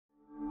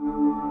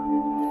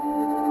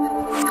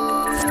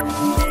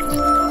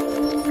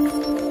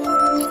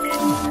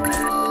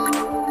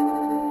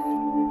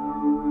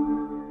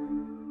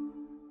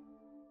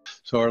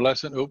So our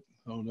lesson,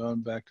 hold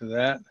on, back to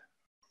that.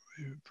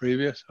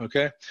 Previous,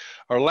 okay.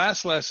 Our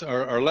last lesson,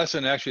 our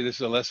lesson, actually this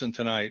is a lesson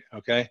tonight,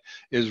 okay,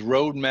 is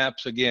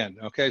roadmaps again,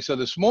 okay. So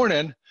this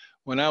morning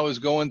when I was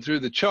going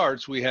through the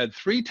charts, we had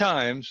 3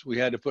 times we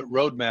had to put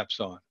roadmaps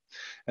on.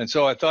 And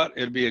so I thought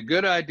it'd be a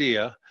good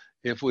idea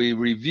if we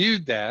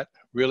reviewed that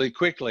really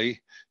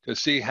quickly to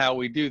see how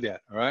we do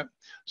that, all right?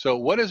 So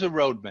what is a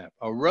roadmap?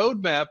 A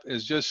roadmap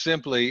is just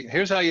simply,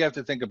 here's how you have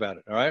to think about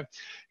it, all right?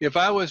 If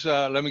I was,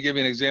 let me give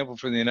you an example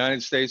from the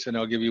United States and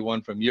I'll give you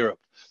one from Europe.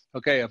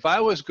 Okay, if I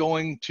was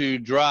going to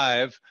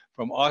drive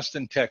from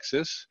Austin,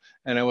 Texas,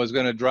 and I was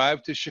going to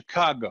drive to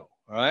Chicago,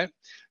 all right?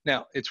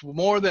 Now, it's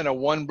more than a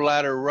one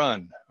bladder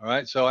run, all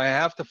right? So I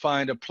have to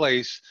find a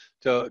place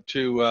to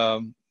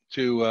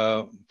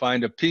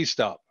find a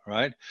P-stop,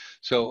 right?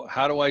 So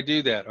how do I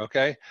do that,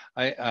 okay?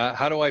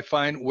 How do I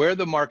find where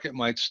the market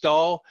might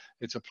stall?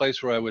 It's a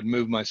place where I would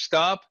move my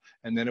stop,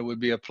 and then it would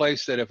be a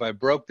place that if I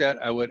broke that,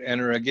 I would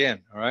enter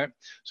again, all right?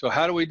 So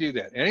how do we do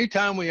that?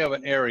 Anytime we have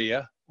an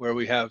area where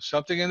we have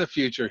something in the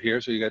future here,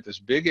 so you got this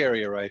big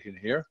area right in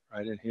here,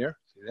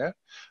 see that?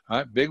 All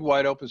right, big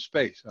wide open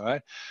space, all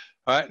right?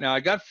 All right, now I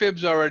got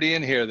fibs already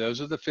in here.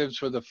 Those are the fibs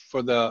for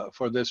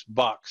this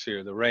box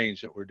here, the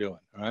range that we're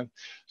doing, all right?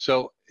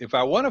 So if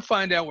I want to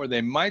find out where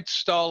they might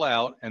stall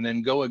out and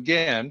then go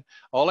again,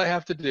 all I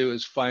have to do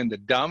is find the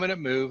dominant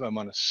move. I'm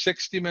on a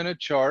 60-minute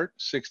chart,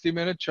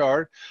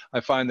 I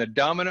find the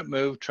dominant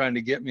move trying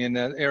to get me in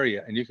that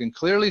area. And you can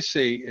clearly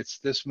see it's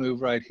this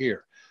move right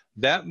here.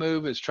 That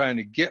move is trying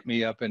to get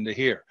me up into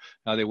here.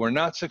 Now they were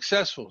not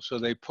successful, so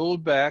they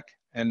pulled back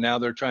and now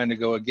they're trying to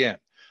go again.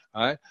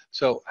 All right,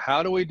 so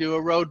how do we do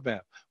a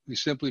roadmap? We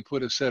simply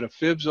put a set of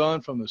fibs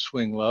on from the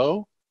swing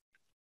low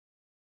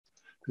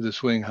to the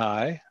swing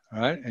high, all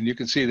right? And you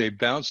can see they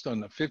bounced on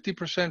the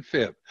 50%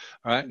 fib,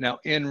 all right? Now,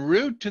 en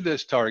route to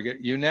this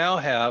target, you now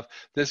have,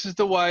 this is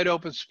the wide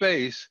open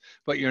space,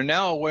 but you're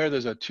now aware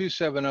there's a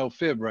 270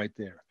 fib right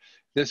there.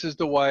 This is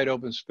the wide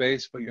open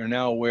space, but you're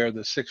now aware of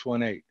the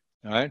 618.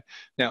 All right.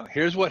 Now,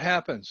 here's what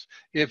happens.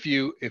 If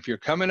you're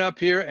coming up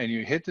here and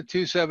you hit the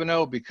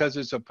 270 because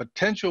it's a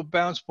potential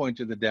bounce point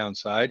to the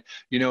downside,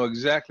 you know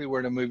exactly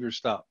where to move your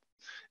stop.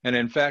 And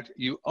in fact,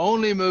 you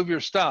only move your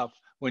stop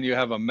when you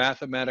have a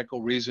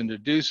mathematical reason to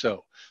do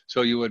so.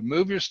 So you would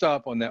move your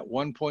stop on that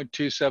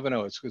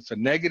 1.270. It's a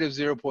negative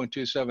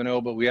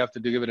 0.270, but we have to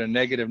give it a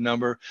negative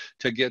number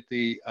to get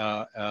the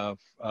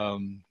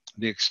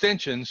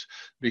extensions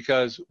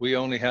because we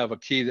only have a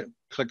key that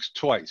clicks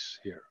twice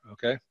here,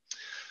 okay?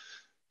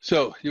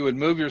 So you would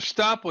move your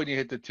stop when you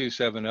hit the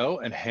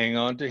 270 and hang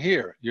on to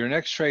here. Your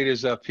next trade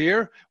is up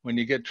here. When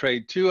you get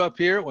trade 2 up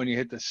here, when you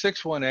hit the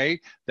 618,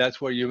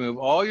 that's where you move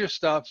all your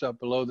stops up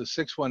below the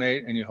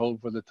 618 and you hold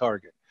for the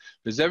target.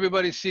 Does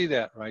everybody see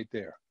that right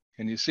there?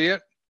 Can you see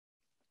it?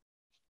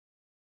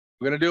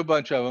 We're going to do a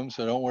bunch of them,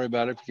 so don't worry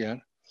about it if you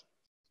can.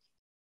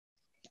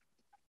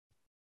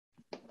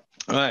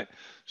 All right,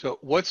 so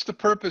what's the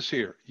purpose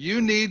here?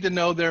 You need to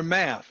know their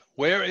math.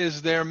 Where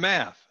is their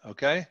math,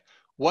 okay?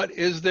 What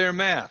is their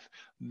math?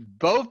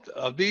 Both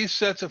of these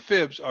sets of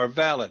fibs are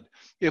valid.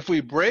 If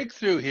we break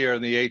through here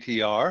in the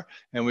ATR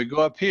and we go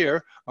up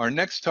here, our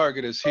next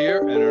target is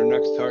here and our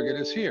next target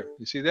is here.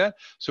 You see that?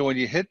 So when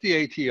you hit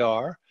the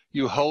ATR,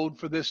 you hold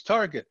for this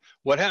target.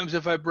 What happens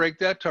if I break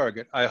that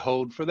target? I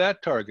hold for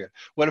that target.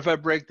 What if I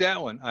break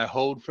that one? I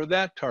hold for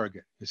that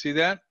target. You see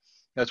that?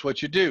 That's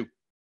what you do.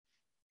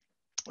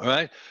 All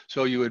right,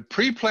 so you would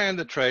pre-plan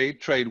the trade.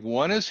 Trade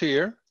 1 is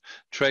here.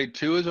 Trade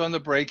 2 is on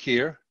the break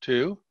here,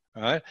 2.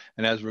 All right,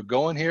 and as we're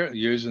going here,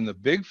 using the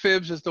big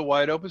fibs as the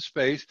wide open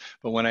space,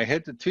 but when I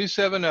hit the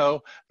 270,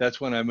 that's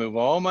when I move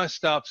all my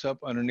stops up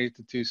underneath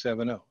the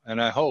 270,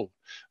 and I hold,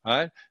 all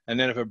right? And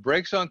then if it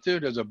breaks on through,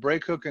 there's a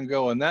break hook and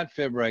go on that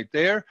fib right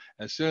there.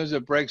 As soon as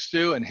it breaks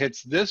through and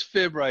hits this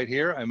fib right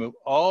here, I move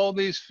all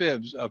these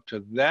fibs up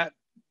to that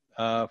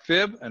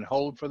fib and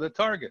hold for the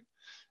target.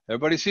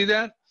 Everybody see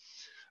that?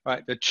 All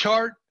right, the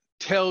chart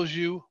tells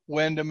you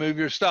when to move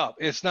your stop.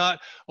 It's not,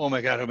 oh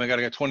my God, I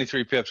got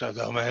 23 pips. I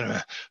thought, oh man,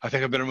 I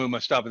think I better move my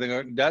stop.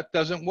 That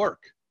doesn't work.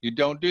 You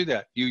don't do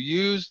that. You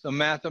use the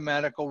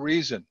mathematical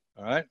reason,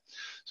 all right?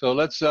 So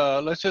let's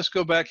just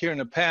go back here in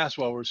the past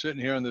while we're sitting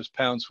here on this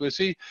pound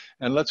Swissy,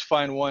 and let's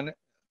find one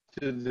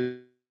to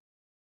the,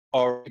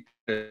 or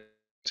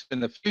in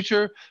the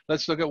future.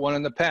 Let's look at one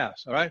in the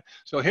past, all right?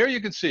 So here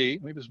you can see,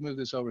 let me just move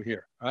this over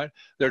here, all right?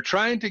 They're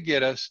trying to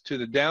get us to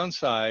the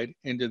downside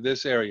into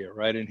this area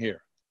right in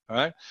here. All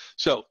right,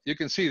 so you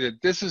can see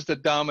that this is the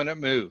dominant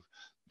move.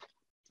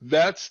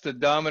 That's the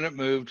dominant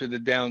move to the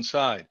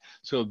downside.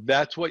 So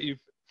that's what you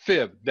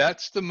fib.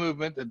 That's the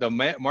movement that the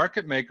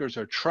market makers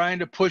are trying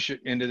to push it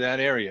into that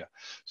area.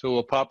 So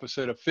we'll pop a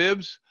set of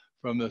fibs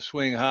from the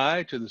swing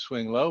high to the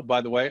swing low.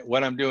 By the way,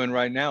 what I'm doing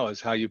right now is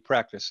how you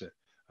practice it.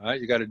 All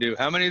right, you got to do,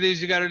 how many of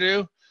these you got to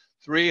do?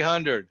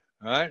 300.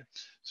 All right,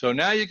 so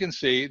now you can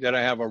see that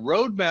I have a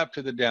roadmap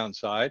to the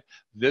downside.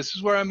 This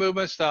is where I move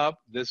my stop,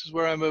 this is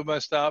where I move my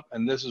stop,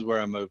 and this is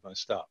where I move my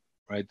stop,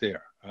 right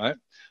there, all right?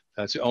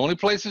 That's the only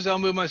places I'll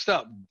move my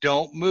stop.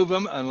 Don't move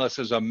them unless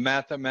there's a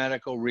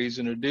mathematical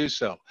reason to do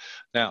so.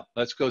 Now,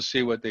 let's go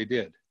see what they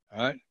did.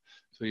 All right.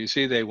 So you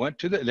see they went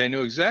to they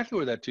knew exactly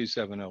where that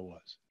 270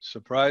 was.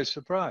 Surprise,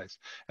 surprise.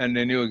 And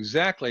they knew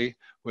exactly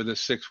where the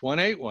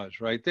 618 was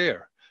right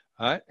there.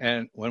 All right.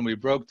 And when we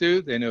broke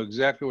through, they knew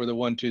exactly where the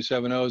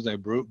 1270 is. They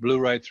blew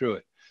right through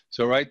it.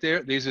 So right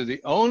there, these are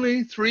the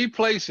only three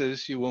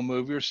places you will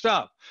move your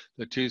stop.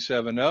 The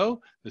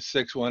 270, the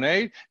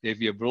 618. If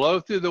you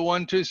blow through the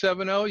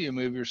 1270, you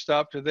move your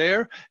stop to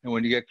there. And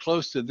when you get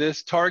close to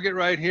this target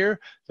right here,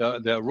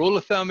 the rule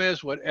of thumb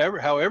is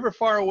however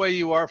far away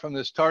you are from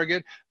this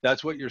target,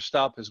 that's what your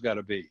stop has got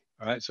to be.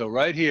 All right, so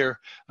right here,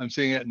 I'm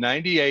seeing at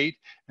 98,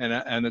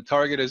 and the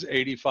target is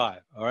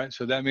 85. All right,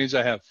 so that means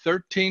I have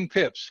 13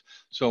 pips.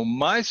 So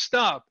my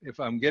stop, if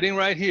I'm getting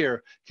right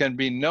here, can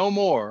be no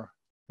more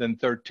than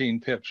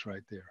 13 pips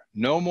right there.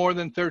 No more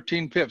than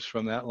 13 pips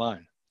from that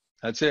line.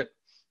 That's it.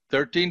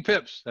 13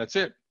 pips. That's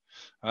it.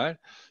 All right.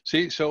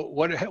 See, so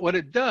what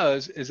it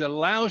does is it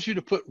allows you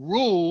to put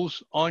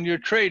rules on your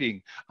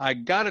trading. I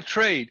got to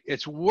trade.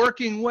 It's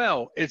working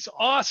well. It's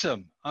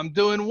awesome. I'm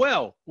doing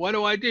well. What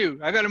do?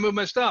 I got to move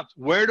my stops.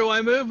 Where do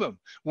I move them?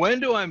 When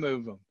do I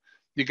move them?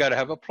 You got to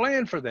have a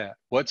plan for that.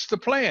 What's the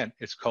plan?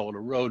 It's called a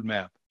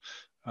roadmap.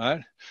 All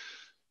right.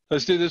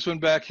 Let's do this one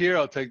back here.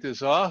 I'll take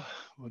this off.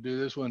 We'll do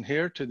this one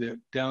here to the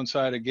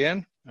downside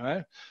again. All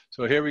right.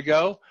 So here we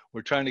go.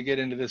 We're trying to get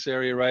into this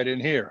area right in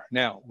here.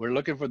 Now, we're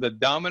looking for the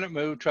dominant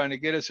move trying to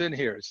get us in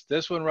here. It's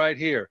this one right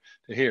here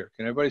to here.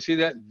 Can everybody see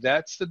that?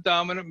 That's the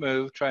dominant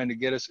move trying to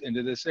get us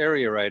into this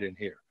area right in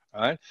here.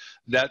 All right.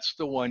 That's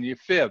the one you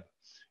fib.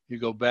 You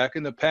go back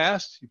in the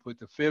past. You put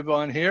the fib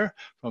on here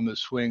from the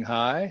swing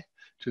high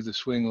to the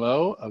swing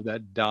low of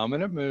that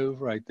dominant move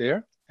right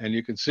there. And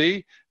you can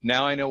see,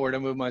 now I know where to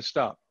move my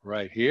stop.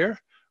 Right here,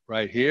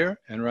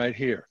 and right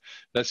here.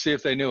 Let's see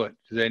if they knew it.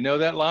 Did they know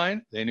that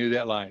line? They knew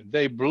that line.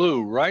 They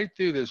blew right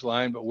through this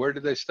line, but where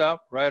did they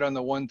stop? Right on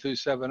the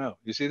 1270.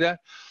 You see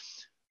that?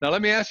 Now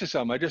let me ask you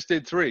something. I just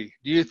did 3.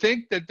 Do you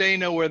think that they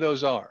know where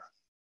those are?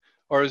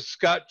 Or is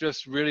Scott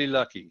just really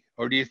lucky?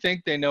 Or do you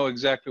think they know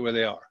exactly where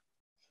they are?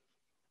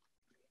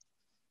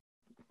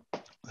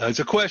 That's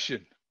a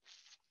question.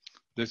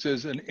 This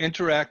is an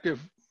interactive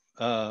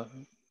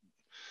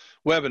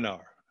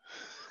webinar.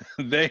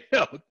 They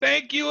know.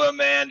 Thank you,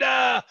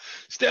 Amanda.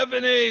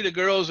 Stephanie, the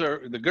girls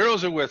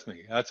are with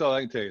me. That's all I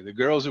can tell you. The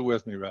girls are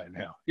with me right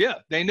now. Yeah,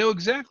 they know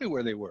exactly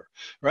where they were,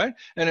 right?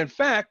 And in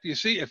fact, you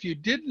see, if you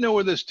didn't know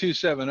where this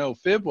 270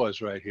 fib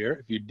was right here,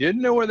 if you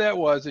didn't know where that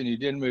was and you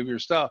didn't move your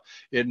stop,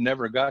 it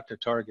never got to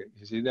target.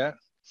 You see that?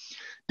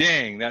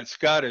 Dang, that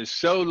Scott is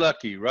so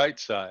lucky, right,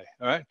 Si? All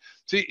right.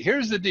 See,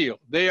 here's the deal.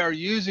 They are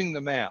using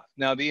the math.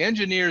 Now, the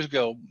engineers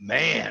go,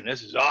 man,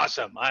 this is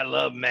awesome. I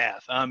love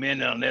math. I'm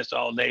in on this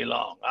all day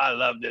long. I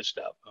love this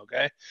stuff,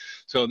 okay?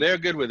 So they're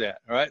good with that,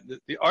 all right?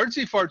 The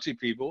artsy-fartsy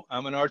people,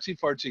 I'm an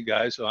artsy-fartsy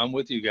guy, so I'm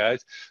with you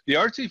guys. The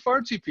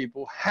artsy-fartsy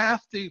people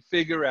have to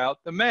figure out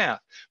the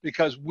math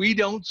because we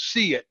don't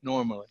see it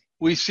normally.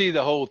 We see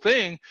the whole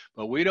thing,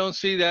 but we don't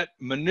see that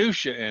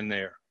minutia in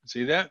there.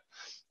 See that?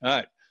 All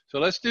right. So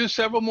let's do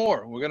several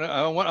more.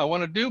 I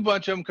want to do a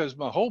bunch of them because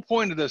the whole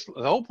point of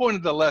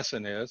the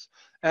lesson is,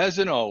 as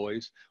in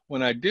always,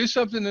 when I do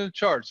something in the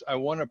charts, I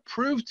want to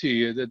prove to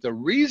you that the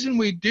reason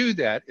we do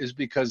that is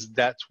because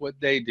that's what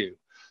they do.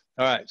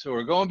 All right, so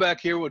we're going back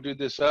here. We'll do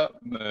this up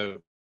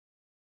move.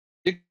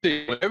 You can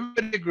see,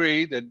 everybody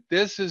agree that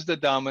this is the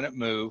dominant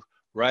move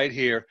right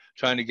here,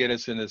 trying to get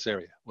us in this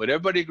area. Would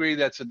everybody agree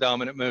that's a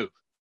dominant move?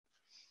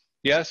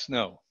 Yes,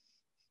 no?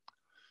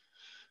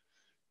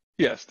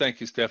 Yes, thank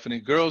you, Stephanie.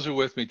 Girls are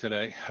with me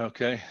today.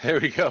 Okay, there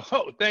we go.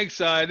 Oh, thanks,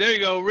 Si. There you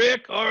go,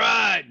 Rick. All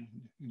right.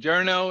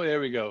 Journo, there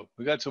we go.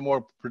 We got some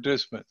more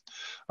participants.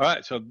 All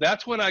right, so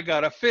that's when I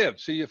got a fib.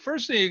 See, the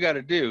first thing you got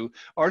to do,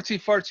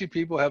 artsy-fartsy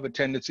people have a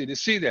tendency to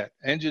see that.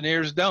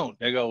 Engineers don't.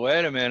 They go,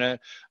 wait a minute.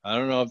 I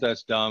don't know if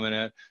that's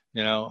dominant.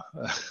 You know,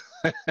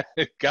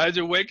 guys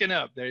are waking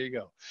up. There you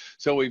go.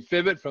 So we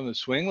fib it from the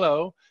swing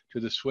low to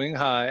the swing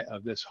high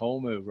of this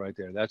whole move right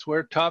there. That's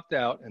where it topped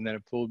out, and then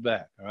it pulled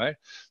back, all right?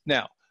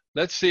 Now,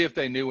 let's see if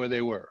they knew where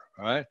they were,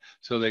 all right?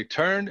 So they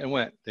turned and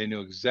went. They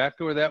knew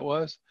exactly where that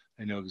was.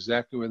 They knew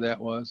exactly where that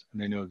was,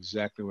 and they knew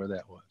exactly where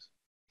that was.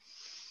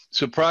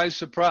 Surprise,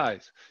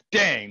 surprise.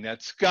 Dang,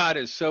 that Scott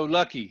is so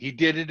lucky. He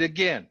did it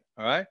again,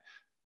 all right?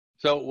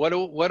 So what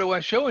do I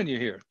showing you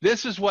here?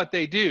 This is what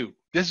they do.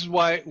 This is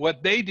why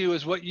what they do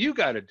is what you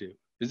got to do.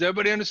 Does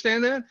everybody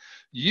understand that?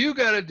 You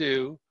got to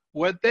do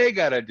what they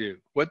got to do,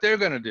 what they're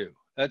going to do.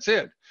 That's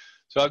it.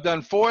 So I've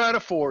done 4 out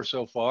of 4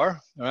 so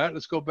far. All right,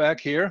 let's go back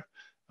here.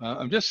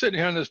 I'm just sitting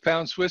here on this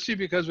pound Swissy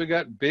because we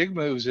got big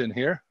moves in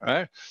here, all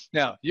right?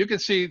 Now, you can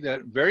see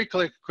that very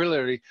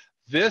clearly,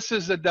 this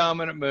is the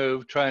dominant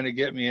move trying to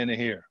get me into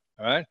here,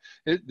 all right?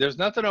 There's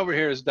nothing over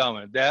here that's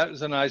dominant. That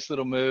is a nice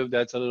little move.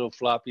 That's a little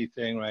floppy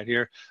thing right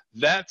here.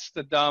 That's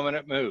the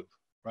dominant move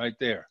right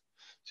there.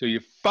 So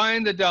you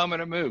find the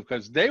dominant move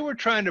because they were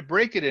trying to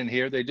break it in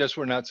here. They just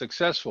were not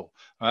successful.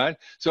 All right.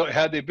 So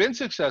had they been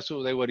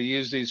successful, they would have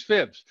used these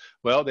fibs.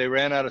 Well, they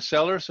ran out of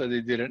sellers, so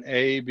they did an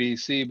A, B,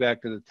 C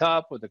back to the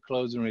top with a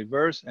close in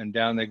reverse, and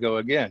down they go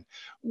again.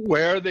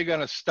 Where are they going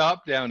to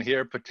stop down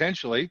here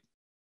potentially?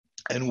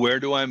 And where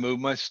do I move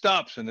my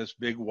stops in this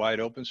big wide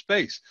open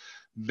space?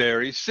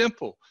 Very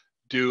simple.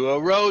 Do a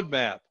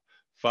roadmap.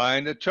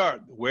 Find a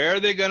chart. Where are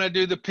they going to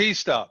do the P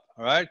stop?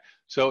 All right.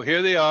 So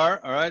here they are.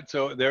 All right.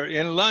 So they're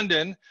in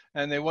London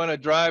and they want to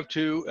drive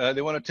to,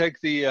 they want to take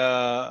the,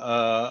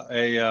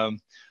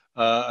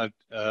 a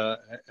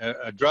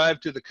drive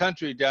to the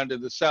country down to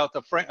the south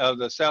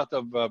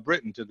of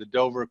Britain, to the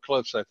Dover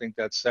Cliffs. I think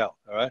that's south.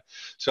 All right.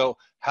 So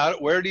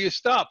where do you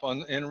stop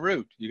en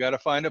route? You got to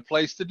find a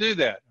place to do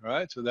that. All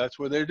right. So that's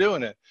where they're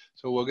doing it.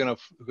 So we're gonna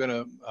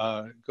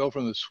go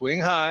from the swing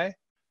high.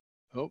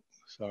 Oh,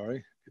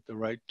 sorry. Get the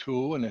right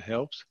tool and it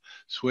helps.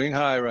 Swing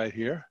high right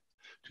here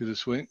to the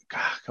swing.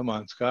 God, come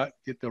on, Scott.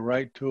 Get the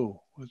right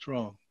tool. What's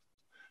wrong?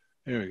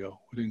 There we go.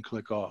 We didn't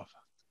click off.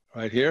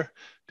 Right here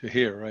to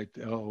here, right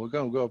there. Oh, we're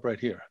going to go up right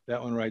here.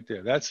 That one right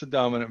there. That's the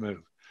dominant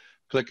move.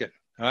 Click it.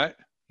 All right.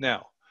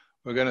 Now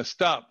we're going to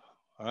stop.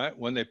 All right.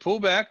 When they pull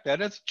back, that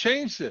doesn't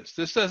change this.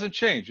 This doesn't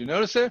change. You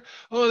notice there?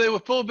 Oh, they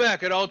would pull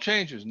back. It all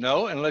changes.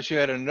 No, unless you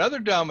had another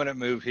dominant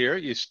move here,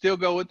 you still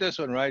go with this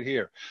one right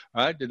here.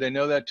 All right. Did they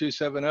know that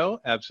 270?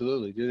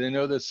 Absolutely. Did they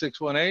know the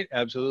 618?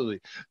 Absolutely.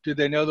 Did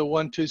they know the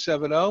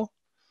 1270?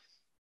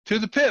 To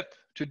the pip,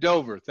 to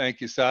Dover.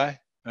 Thank you, Cy.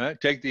 All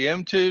right, take the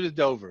M2 to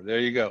Dover. There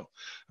you go.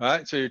 All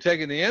right, so you're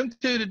taking the M2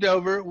 to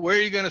Dover. Where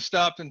are you going to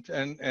stop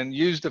and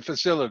use the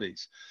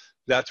facilities?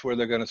 That's where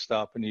they're going to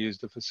stop and use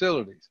the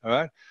facilities. All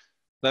right,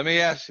 let me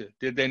ask you,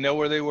 did they know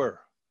where they were?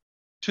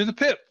 To the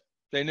pip.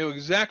 They knew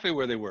exactly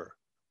where they were.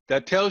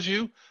 That tells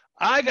you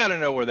I got to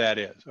know where that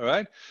is. All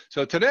right.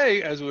 So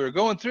today, as we were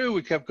going through,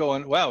 we kept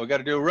going, wow, we got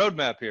to do a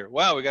roadmap here.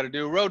 Wow, we got to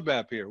do a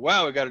roadmap here.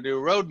 Wow, we got to do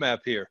a roadmap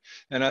here.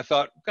 And I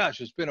thought,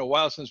 gosh, it's been a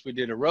while since we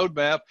did a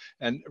roadmap.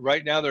 And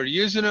right now they're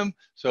using them.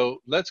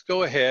 So let's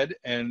go ahead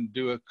and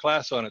do a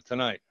class on it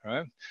tonight. All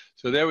right.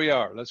 So there we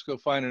are. Let's go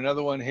find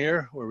another one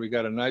here where we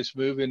got a nice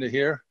move into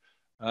here.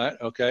 All right.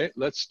 Okay.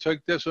 Let's take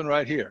this one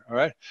right here. All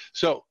right.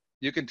 So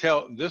you can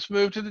tell this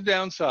move to the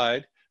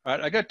downside. All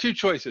right. I got two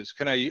choices.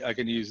 I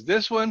can use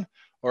this one,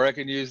 or I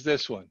can use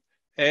this one.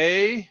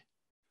 A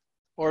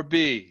or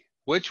B?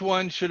 Which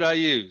one should I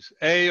use?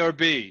 A or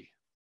B?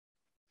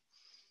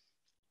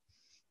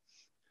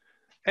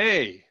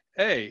 A.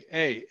 It's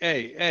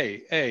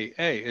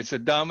a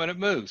dominant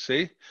move,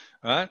 see?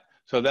 All right?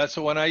 So that's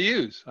the one I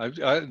use.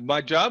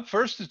 My job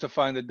first is to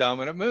find the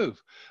dominant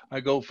move. I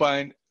go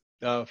find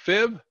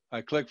Fib. I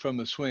click from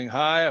the swing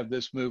high of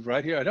this move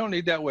right here. I don't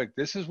need that wick.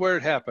 This is where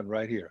it happened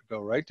right here.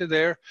 Go right to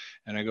there,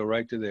 and I go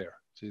right to there.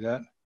 See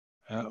that?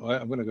 Well,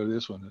 I'm going to go to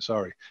this one.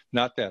 Sorry,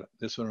 not that.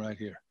 This one right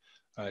here.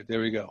 All right,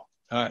 there we go.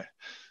 All right.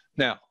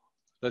 Now,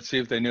 let's see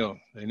if they knew them.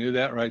 They knew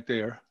that right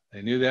there.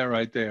 They knew that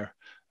right there.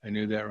 They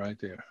knew that right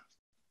there.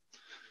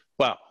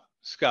 Wow,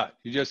 Scott,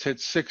 you just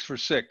hit 6 for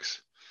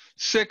 6.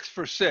 6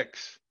 for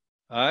 6.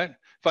 All right.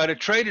 If I'd have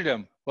traded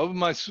him, what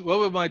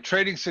would my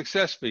trading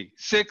success be?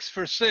 6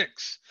 for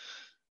 6.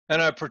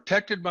 And I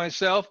protected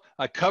myself.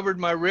 I covered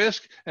my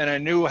risk, and I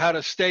knew how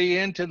to stay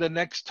into the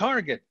next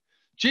target.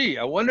 Gee,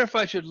 I wonder if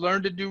I should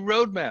learn to do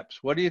roadmaps.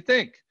 What do you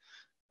think?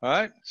 All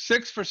right,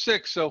 6 for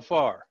 6 so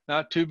far.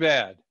 Not too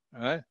bad.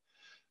 All right.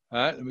 All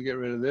right, let me get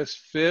rid of this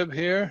Fib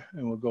here,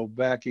 and we'll go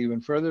back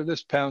even further.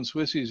 This pound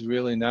Swissy is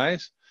really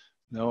nice.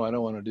 No, I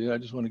don't want to do that. I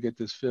just want to get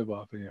this Fib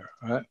off of here.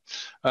 All right.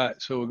 All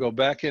right, so we'll go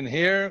back in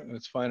here.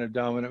 Let's find a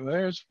dominant.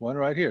 There's one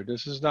right here.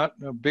 This is not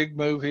a big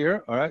move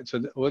here. All right,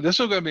 so well, this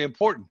is going to be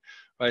important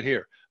right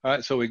here. All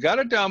right, so we got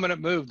a dominant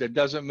move that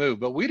doesn't move,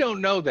 but we don't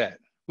know that.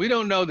 We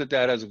don't know that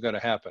that isn't going to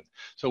happen.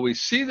 So we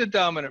see the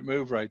dominant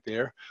move right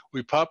there.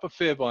 We pop a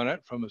Fib on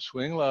it from a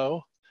swing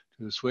low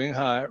to the swing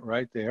high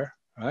right there,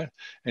 right?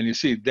 And you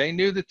see they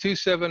knew the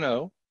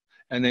 270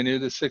 and they knew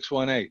the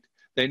 618.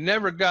 They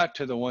never got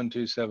to the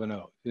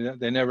 1270.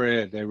 They never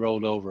did. They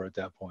rolled over at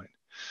that point.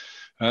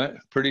 All right?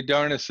 Pretty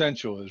darn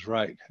essential is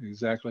right.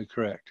 Exactly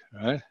correct.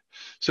 All right?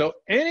 So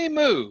any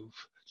move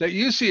that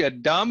you see a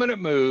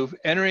dominant move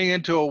entering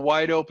into a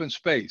wide open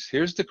space.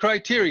 Here's the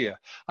criteria.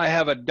 I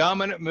have a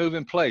dominant move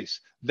in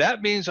place.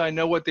 That means I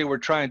know what they were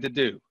trying to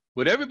do.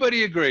 Would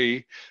everybody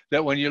agree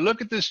that when you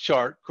look at this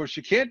chart, of course,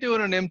 you can't do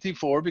it on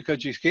MT4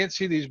 because you can't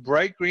see these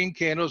bright green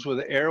candles with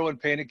an arrow and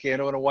painted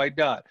candle and a white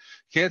dot.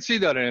 Can't see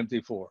that on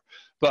MT4.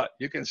 But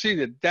you can see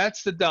that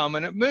that's the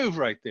dominant move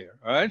right there,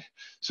 all right?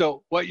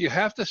 So what you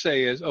have to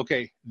say is,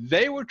 okay,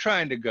 they were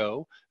trying to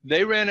go.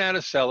 They ran out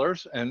of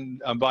sellers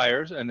and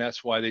buyers, and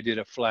that's why they did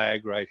a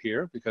flag right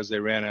here, because they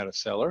ran out of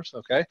sellers,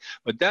 okay?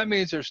 But that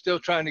means they're still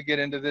trying to get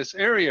into this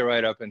area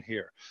right up in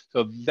here.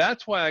 So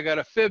that's why I got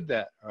to fib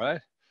that, all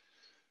right?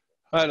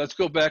 All right, let's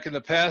go back in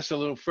the past a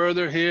little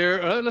further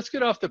here. Let's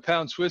get off the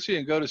pound Swissy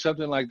and go to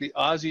something like the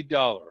Aussie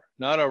dollar,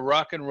 not a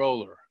rock and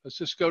roller. Let's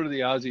just go to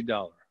the Aussie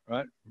dollar.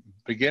 Right,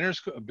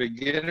 beginners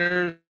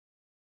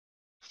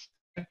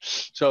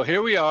So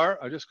here we are.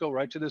 I'll just go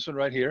right to this one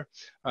right here.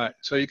 All right.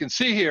 So you can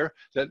see here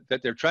that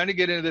they're trying to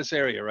get into this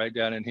area right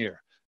down in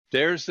here.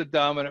 There's the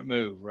dominant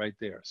move right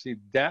there. See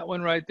that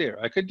one right there.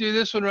 I could do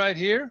this one right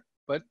here,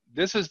 but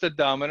this is the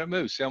dominant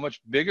move. See how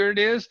much bigger it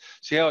is?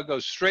 See how it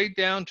goes straight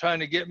down trying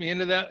to get me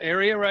into that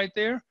area right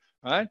there?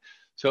 All right.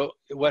 So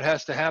what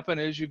has to happen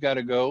is you got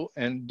to go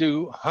and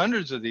do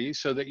hundreds of these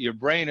so that your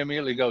brain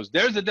immediately goes,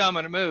 there's the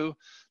dominant move.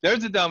 There's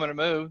the dominant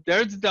move.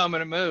 There's the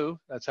dominant move.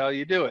 That's how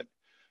you do it.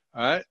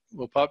 All right,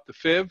 we'll pop the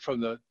fib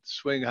from the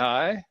swing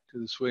high to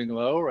the swing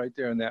low right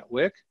there in that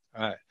wick.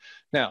 All right,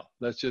 now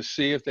let's just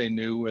see if they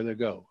knew where to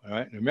go. All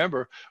right, and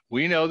remember,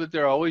 we know that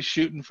they're always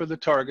shooting for the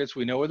targets.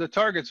 We know where the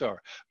targets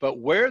are, but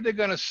where are they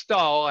going to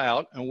stall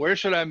out, and where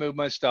should I move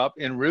my stop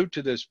en route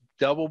to this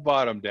double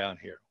bottom down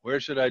here?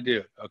 Where should I do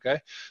it? Okay,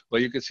 well,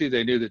 you can see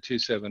they knew the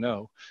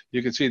 270.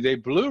 You can see they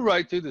blew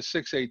right through the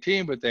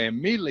 618, but they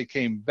immediately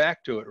came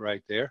back to it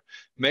right there,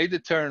 made the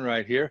turn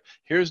right here.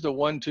 Here's the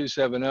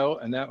 1270,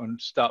 and that one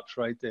stops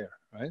right there,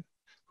 right?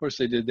 Of course,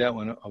 they did that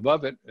one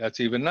above it. That's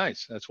even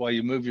nice. That's why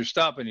you move your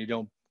stop and you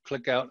don't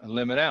click out and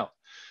limit out.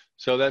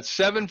 So that's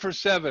 7 for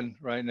 7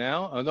 right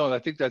now. Oh, no, I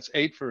think that's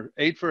 8 for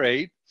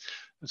 8.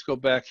 Let's go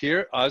back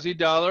here. Aussie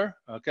dollar.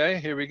 Okay,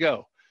 here we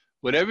go.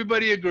 Would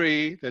everybody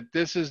agree that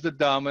this is the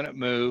dominant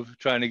move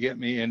trying to get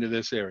me into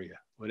this area?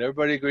 Would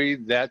everybody agree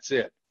that's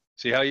it?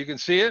 See how you can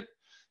see it?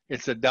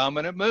 It's a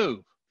dominant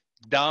move.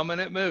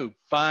 Dominant move.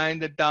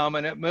 Find the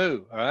dominant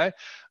move. All right.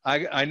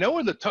 I know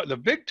where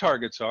the big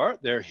targets are.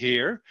 They're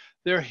here.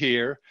 They're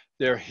here.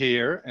 They're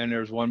here. And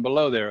there's one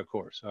below there, of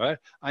course. All right.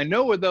 I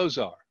know where those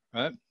are.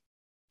 Right.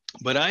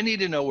 But I need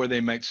to know where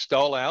they might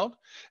stall out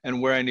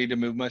and where I need to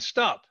move my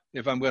stop.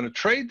 If I'm going to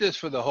trade this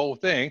for the whole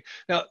thing.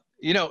 Now,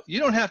 you know,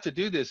 you don't have to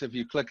do this if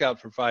you click out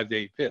for 5 to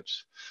 8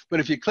 pips. But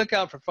if you click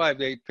out for 5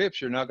 to 8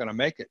 pips, you're not going to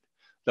make it.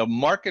 The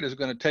market is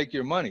going to take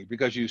your money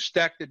because you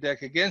stack the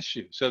deck against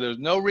you. So there's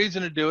no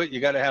reason to do it.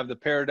 You got to have the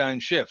paradigm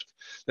shift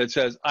that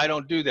says, I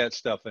don't do that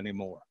stuff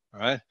anymore. All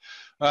right.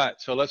 All right.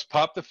 So let's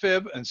pop the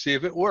fib and see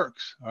if it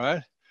works. All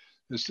right.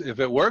 If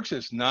it works,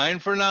 it's 9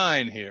 for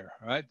 9 here.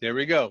 All right. There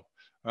we go.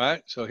 All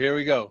right. So here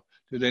we go.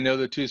 Do they know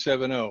the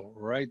 270?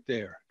 Right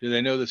there. Do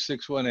they know the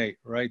 618?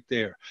 Right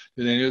there.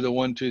 Do they know the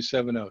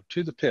 1270?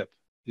 To the pip.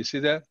 You see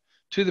that?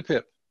 To the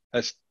pip.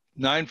 That's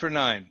 9 for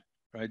 9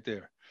 right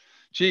there.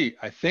 Gee,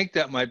 I think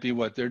that might be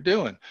what they're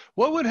doing.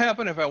 What would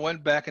happen if I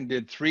went back and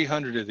did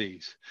 300 of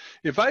these?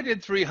 If I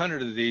did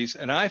 300 of these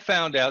and I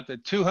found out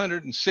that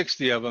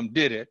 260 of them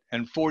did it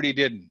and 40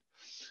 didn't,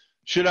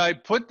 should I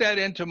put that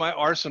into my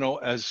arsenal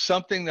as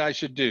something that I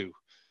should do?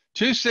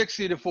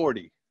 260 to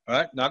 40, all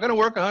right? Not gonna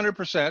work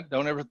 100%,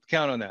 don't ever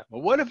count on that.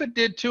 But what if it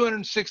did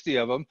 260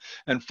 of them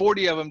and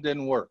 40 of them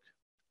didn't work?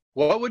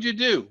 What would you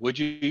do? Would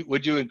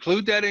you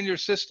include that in your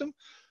system?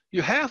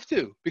 You have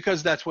to,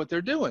 because that's what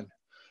they're doing.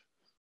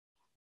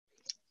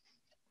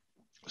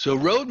 So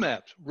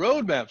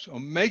roadmaps will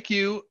make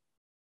you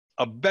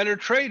a better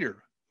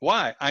trader.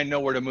 Why? I know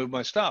where to move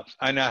my stops.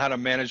 I know how to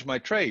manage my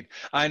trade.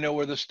 I know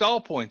where the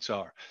stall points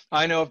are.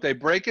 I know if they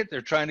break it,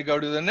 they're trying to go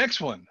to the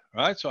next one,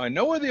 right? So I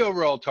know where the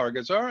overall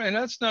targets are, and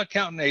that's not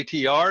counting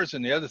ATRs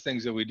and the other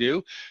things that we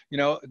do. You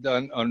know,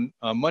 on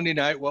Monday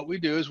night, what we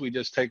do is we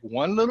just take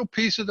one little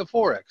piece of the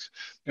Forex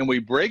and we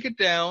break it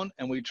down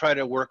and we try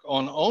to work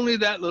on only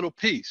that little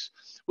piece,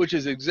 which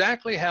is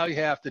exactly how you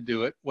have to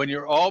do it when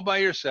you're all by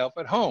yourself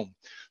at home.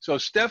 So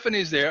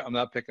Stephanie's there. I'm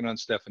not picking on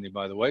Stephanie,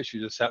 by the way.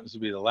 She just happens to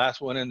be the last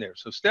one in there.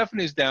 So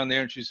Stephanie's down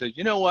there and she says,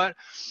 you know what?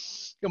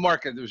 The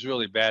market was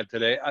really bad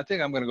today. I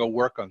think I'm going to go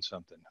work on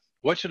something.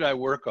 What should I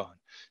work on?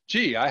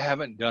 Gee, I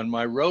haven't done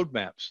my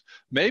roadmaps.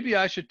 Maybe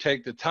I should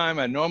take the time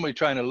I'm normally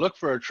trying to look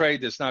for a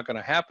trade that's not going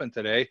to happen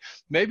today.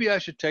 Maybe I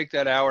should take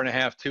that hour and a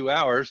half, 2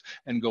 hours,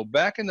 and go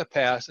back in the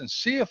past and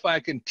see if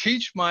I can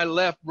teach my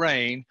left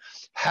brain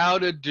how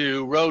to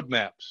do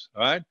roadmaps,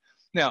 all right?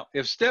 Now,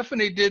 if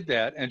Stephanie did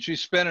that and she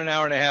spent an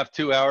hour and a half,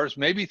 2 hours,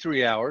 maybe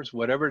 3 hours,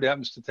 whatever it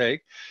happens to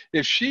take,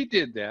 if she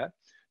did that,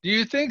 do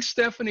you think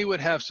Stephanie would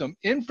have some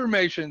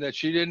information that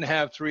she didn't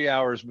have 3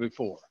 hours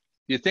before?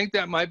 Do you think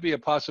that might be a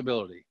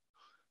possibility?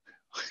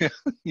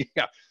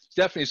 Yeah,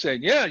 Stephanie's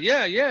saying,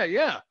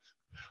 yeah.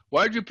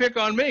 Why'd you pick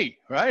on me,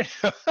 right?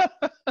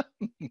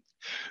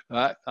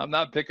 I'm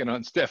not picking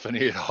on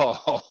Stephanie at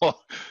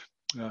all.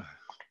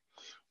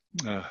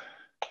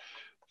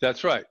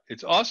 That's right.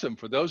 It's awesome.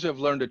 For those who have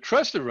learned to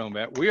trust the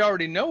roadmap, we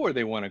already know where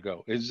they want to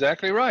go.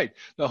 Exactly right.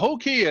 The whole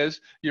key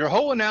is your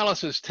whole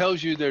analysis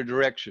tells you their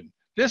direction.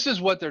 This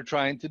is what they're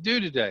trying to do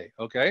today,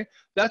 okay?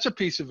 That's a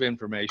piece of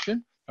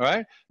information, all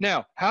right?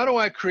 Now, how do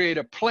I create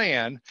a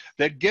plan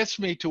that gets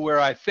me to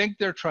where I think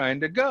they're trying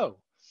to go?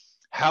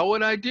 How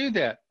would I do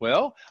that?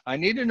 Well, I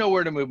need to know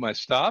where to move my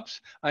stops.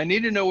 I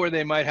need to know where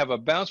they might have a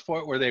bounce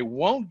point where they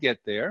won't get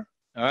there,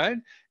 all right?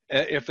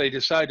 If they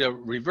decide to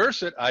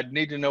reverse it, I'd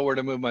need to know where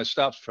to move my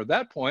stops for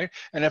that point.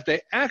 And if they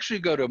actually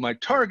go to my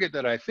target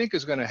that I think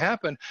is going to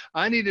happen,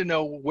 I need to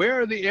know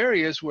where are the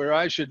areas where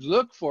I should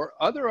look for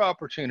other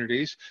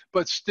opportunities,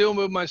 but still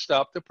move my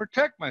stop to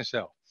protect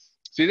myself.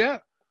 See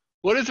that?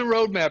 What does a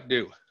roadmap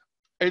do?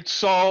 It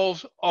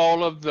solves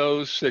all of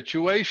those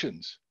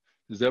situations.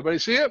 Does everybody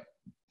see it?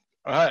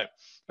 All right,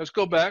 let's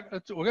go back.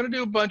 We're going to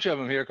do a bunch of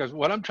them here because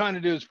what I'm trying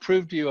to do is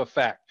prove to you a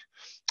fact.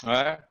 All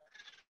right.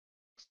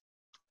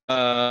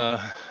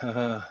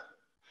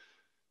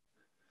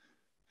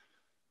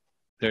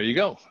 There you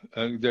go.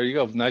 There you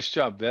go. Nice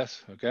job,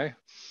 Bess. Okay.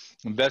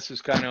 And Bess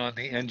is kind of on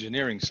the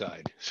engineering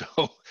side.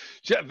 So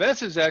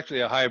Bess is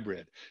actually a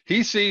hybrid.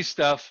 He sees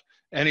stuff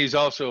and he's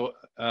also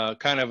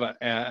kind of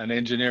an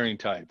engineering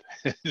type.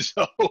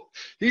 So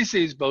he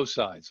sees both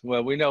sides.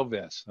 Well, we know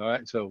Bess. All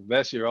right. So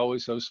Bess, you're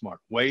always so smart.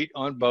 Wait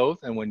on both.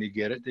 And when you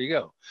get it, there you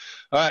go.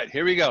 All right,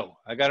 here we go.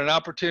 I got an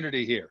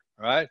opportunity here.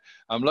 All right.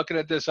 I'm looking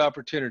at this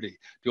opportunity.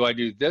 Do I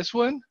do this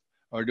one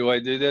or do I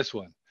do this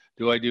one?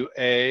 Do I do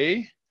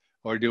A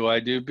or do I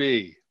do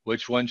B?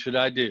 Which one should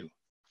I do?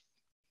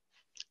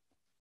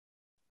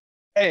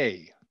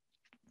 A.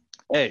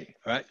 All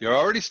right, you're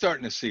already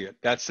starting to see it.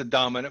 That's the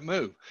dominant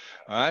move.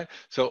 All right,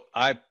 so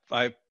I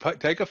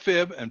take a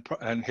fib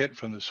and hit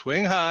from the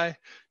swing high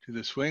to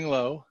the swing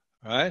low.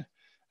 All right,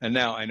 and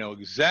now I know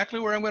exactly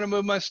where I'm going to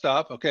move my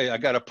stop. Okay, I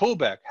got a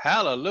pullback.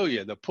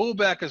 Hallelujah, the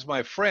pullback is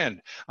my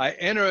friend. I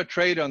enter a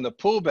trade on the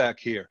pullback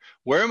here.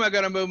 Where am I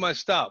going to move my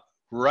stop?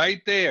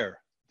 Right there.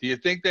 Do you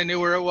think they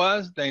knew where it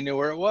was? They knew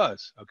where it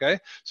was, okay?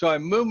 So I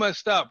move my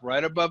stop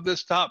right above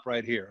this top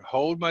right here.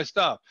 Hold my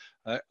stop.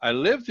 I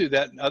lived through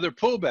that other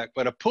pullback,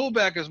 but a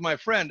pullback is my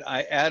friend.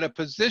 I add a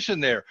position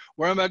there.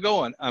 Where am I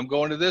going? I'm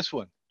going to this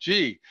one.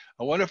 Gee,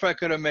 I wonder if I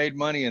could have made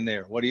money in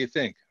there. What do you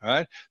think? All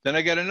right. Then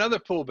I get another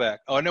pullback.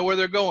 Oh, I know where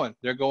they're going.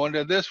 They're going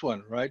to this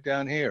one right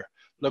down here.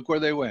 Look where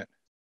they went.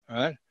 All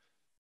right.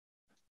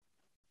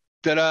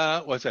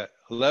 Ta-da. What's that?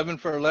 11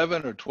 for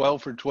 11 or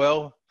 12 for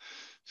 12?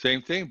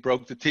 Same thing,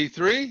 broke the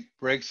T3,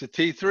 breaks the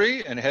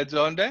T3, and heads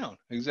on down.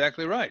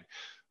 Exactly right.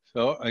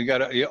 So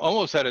you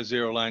almost had a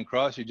zero line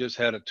cross. You just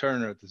had a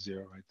turner at the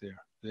zero right there.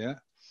 Yeah.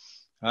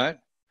 All right.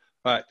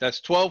 All right. That's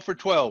 12 for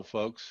 12,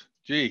 folks.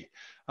 Gee,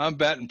 I'm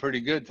batting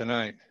pretty good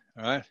tonight.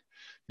 All right.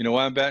 You know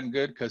why I'm batting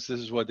good? Because this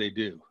is what they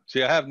do.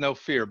 See, I have no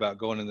fear about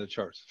going in the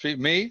charts. See,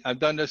 me, I've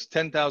done this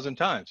 10,000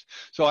 times.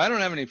 So I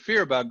don't have any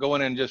fear about going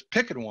in and just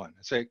picking one.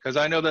 Say, because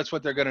I know that's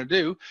what they're going to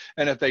do.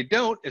 And if they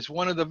don't, it's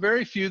one of the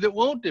very few that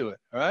won't do it.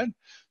 All right.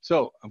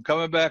 So I'm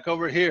coming back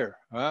over here.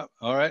 All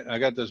right. I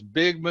got this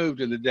big move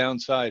to the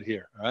downside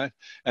here. All right.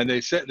 And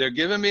they're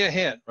giving me a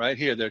hint right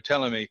here. They're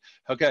telling me,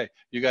 okay,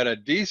 you got a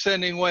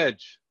descending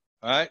wedge.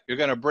 All right. You're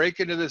going to break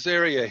into this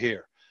area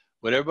here.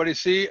 Would everybody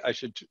see? I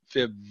should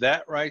fib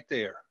that right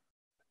there.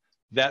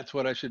 That's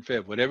what I should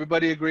fib. Would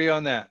everybody agree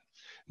on that?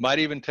 Might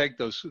even take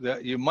those.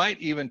 You might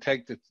even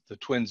take the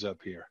twins up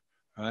here.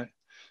 All right.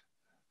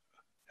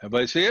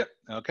 Everybody see it?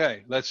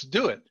 Okay, let's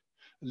do it.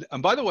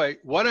 And by the way,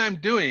 what I'm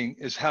doing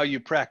is how you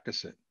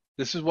practice it.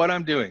 This is what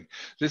I'm doing.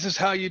 This is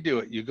how you do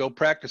it. You go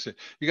practice it.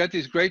 You got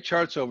these great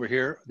charts over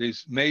here,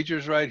 these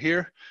majors right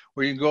here,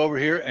 where you can go over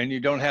here and you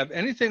don't have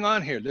anything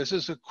on here. This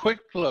is a quick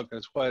look.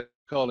 That's why it's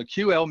called a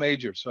QL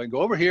major. So I go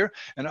over here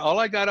and all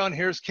I got on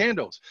here is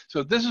candles.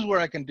 So this is where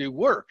I can do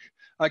work.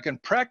 I can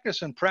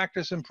practice and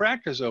practice and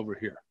practice over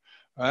here.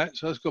 All right,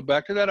 so let's go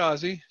back to that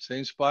Aussie,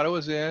 same spot I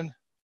was in.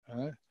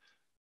 All right,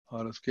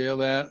 auto scale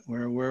that.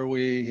 Where were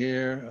we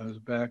here? I was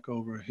back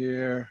over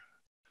here.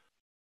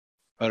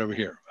 Right over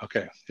here.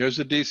 Okay, here's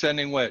the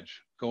descending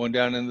wedge going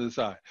down into the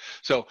side.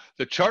 So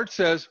the chart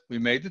says we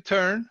made the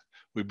turn,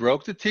 we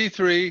broke the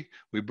T3,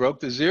 we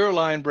broke the zero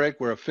line break.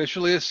 We're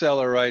officially a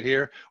seller right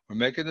here. We're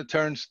making the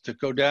turns to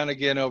go down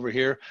again over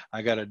here.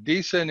 I got a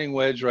descending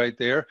wedge right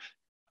there.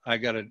 I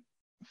got to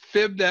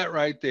fib that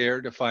right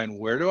there to find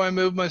where do I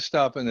move my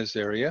stop in this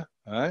area,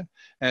 all right?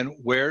 And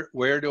where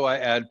do I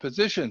add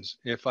positions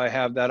if I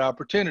have that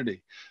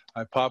opportunity?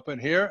 I pop in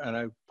here and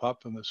I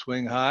pop from the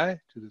swing high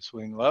to the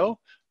swing low.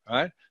 All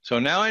right. So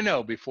now I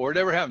know before it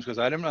ever happens, because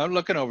I'm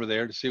looking over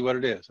there to see what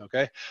it is.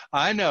 Okay.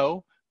 I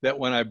know that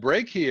when I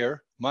break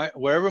here,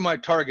 wherever my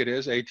target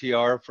is,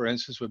 ATR, for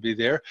instance, would be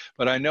there.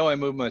 But I know I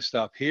move my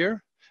stop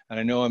here, and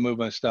I know I move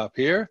my stop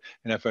here.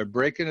 And if I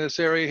break into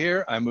this area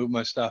here, I move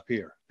my stop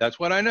here. That's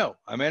what I know.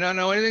 I may not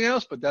know anything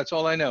else, but that's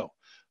all I know.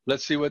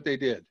 Let's see what they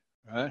did.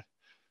 All right.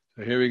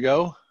 So here we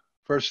go.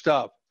 First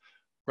stop,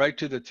 right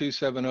to the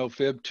 270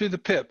 fib, to the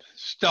pip,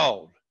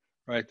 stalled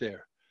right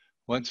there.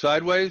 Went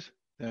sideways.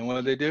 And what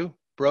did they do?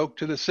 Broke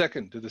to the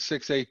second, to the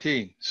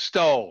 618,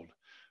 stalled.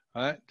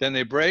 All right. Then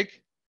they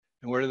break,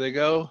 and where do they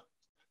go?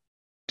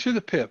 To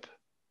the pip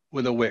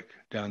with a wick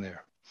down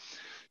there.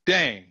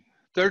 Dang,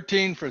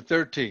 13 for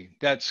 13.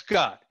 That's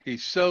Scott.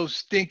 He's so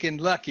stinking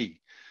lucky.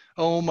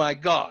 Oh my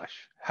gosh.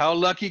 How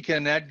lucky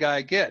can that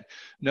guy get?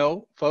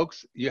 No,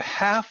 folks, you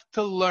have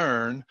to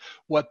learn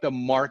what the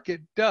market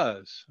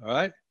does, all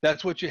right?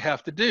 That's what you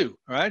have to do,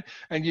 all right?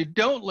 And you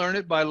don't learn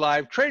it by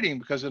live trading,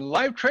 because in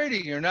live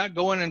trading, you're not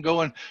going, I'm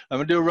going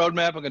to do a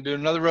roadmap, I'm going to do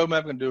another roadmap,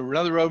 I'm going to do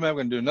another roadmap, I'm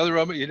going to do another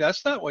roadmap.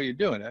 That's not what you're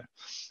doing,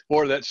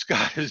 or that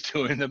Scott is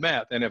doing the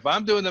math. And if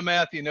I'm doing the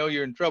math, you know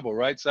you're in trouble,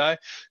 right, Si?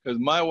 Because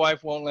my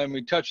wife won't let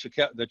me touch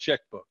the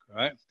checkbook, all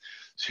right?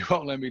 She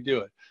won't let me do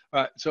it.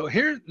 All right, so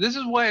this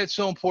is why it's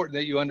so important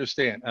that you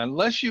understand.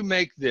 Unless you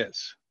make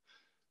this,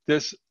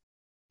 this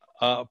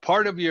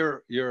part of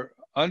your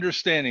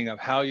understanding of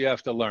how you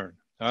have to learn.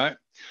 All right.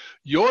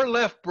 Your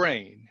left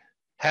brain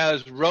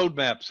has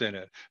roadmaps in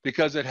it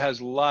because it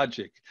has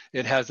logic,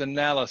 it has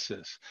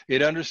analysis,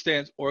 it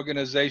understands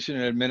organization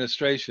and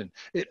administration,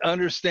 it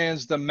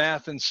understands the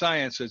math and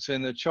science that's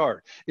in the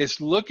chart,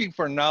 it's looking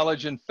for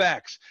knowledge and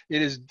facts,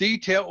 it is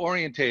detail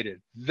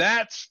orientated.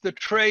 That's the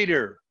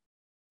trader.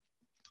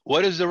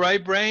 What is the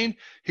right brain?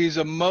 He's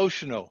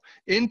emotional.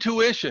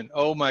 Intuition.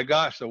 Oh my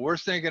gosh, the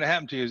worst thing going to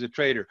happen to you as a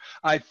trader.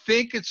 I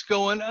think it's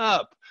going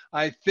up.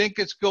 I think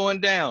it's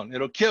going down.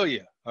 It'll kill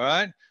you. All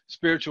right.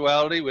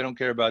 Spirituality, we don't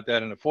care about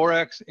that in the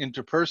Forex.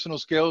 Interpersonal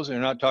skills, you're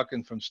not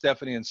talking from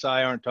Stephanie and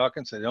Cy aren't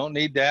talking, so they don't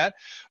need that.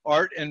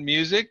 Art and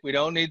music, we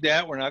don't need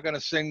that. We're not going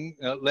to sing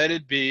let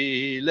it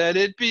be, let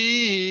it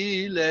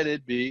be, let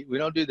it be. We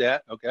don't do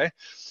that, okay?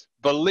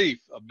 Belief,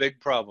 a big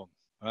problem,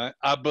 right?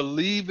 I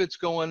believe it's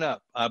going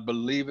up. I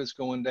believe it's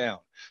going down.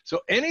 So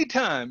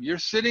anytime you're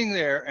sitting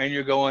there and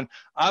you're going,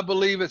 I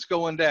believe it's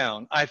going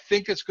down, I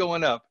think it's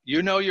going up,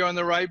 you know you're on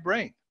the right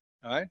brain,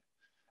 all right?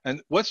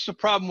 And what's the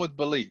problem with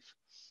belief?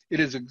 It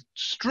is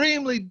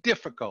extremely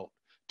difficult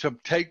to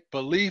take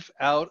belief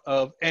out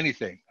of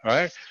anything, all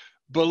right?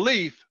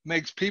 Belief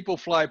makes people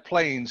fly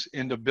planes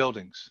into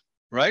buildings,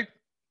 right?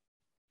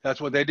 That's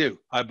what they do.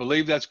 I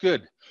believe that's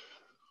good.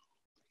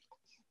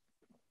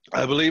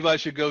 I believe I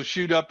should go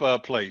shoot up a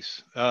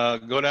place,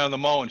 go down the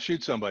mall and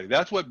shoot somebody.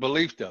 That's what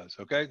belief does,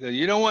 okay?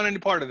 You don't want any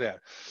part of that.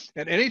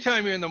 And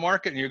anytime you're in the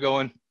market and you're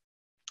going,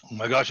 oh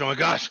my gosh,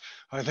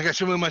 I think I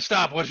should move my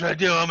stop. What should I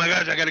do? Oh my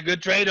gosh, I got a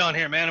good trade on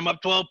here, man. I'm up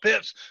 12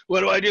 pips. What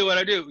do I do? What do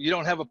I do? You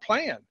don't have a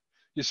plan.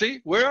 You see,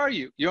 where are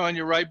you? You're on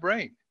your right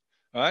brain,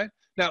 all right?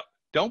 Now,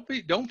 don't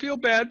feel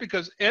bad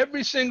because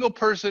every single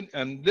person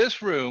in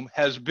this room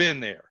has been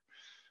there.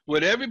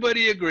 Would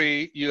everybody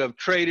agree you have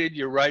traded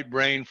your right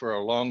brain for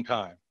a long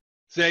time?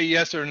 Say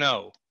yes or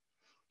no.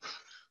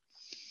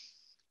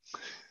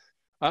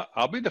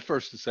 I'll be the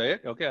first to say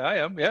it. Okay, I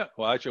am. Yeah.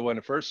 Well, I should win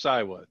the first.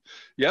 Cy was.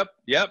 Yep.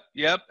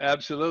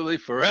 Absolutely.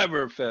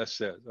 Forever, Fest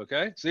says.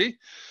 Okay. See?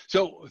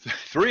 So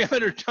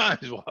 300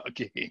 times,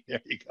 Joaquin.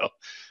 There you go.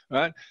 All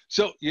right.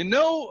 So you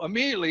know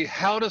immediately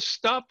how to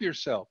stop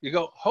yourself. You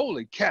go,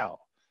 holy cow,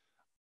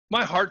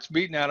 my heart's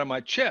beating out of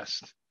my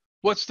chest.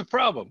 What's the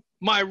problem?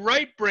 My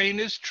right brain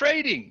is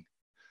trading.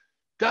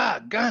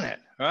 Doggone it.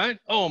 All right.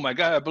 Oh my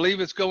God. I believe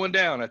it's going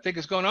down. I think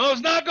it's going, oh,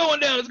 it's not going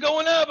down. It's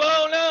going up.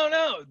 Oh, no.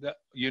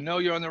 You know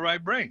you're on the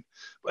right brain.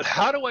 But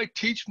how do I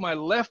teach my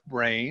left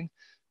brain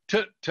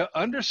to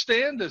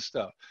understand this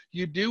stuff?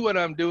 You do what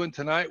I'm doing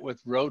tonight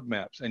with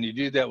roadmaps, and you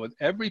do that with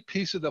every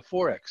piece of the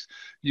Forex.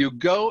 You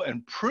go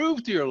and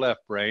prove to your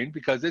left brain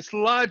because it's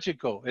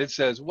logical. It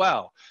says,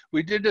 wow,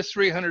 we did this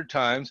 300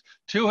 times,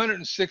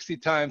 260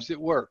 times it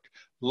worked.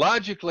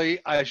 Logically,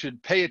 I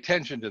should pay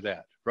attention to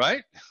that,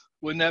 right?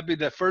 Wouldn't that be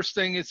the first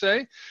thing you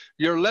say?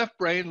 Your left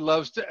brain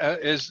loves to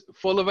is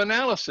full of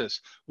analysis.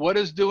 What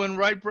is doing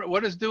right?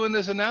 What is doing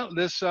this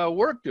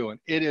work doing?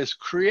 It is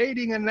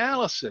creating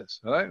analysis.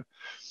 All right.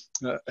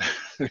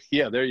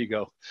 Yeah, there you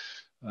go.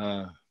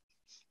 All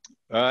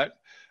right.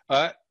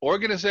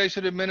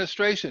 Organization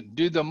administration.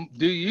 Do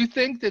you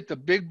think that the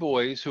big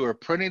boys who are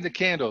printing the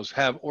candles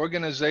have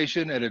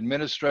organization and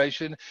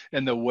administration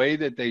in the way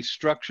that they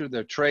structure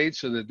their trades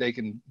so that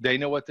they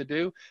know what to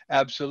do?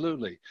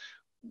 Absolutely.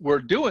 We're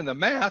doing the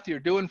math. You're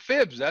doing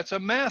fibs. That's a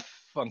math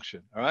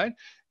function. All right.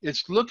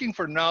 It's looking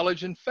for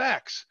knowledge and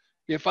facts.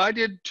 If I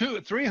did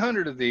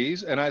 300 of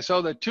these and I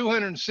saw that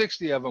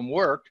 260 of them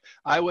worked,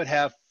 I would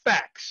have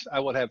facts.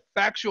 I would have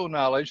factual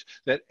knowledge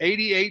that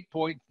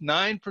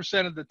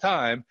 88.9% of the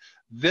time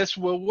this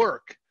will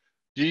work.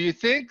 Do you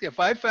think if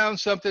I found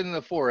something in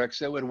the Forex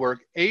that would work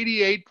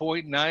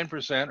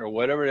 88.9% or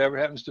whatever it ever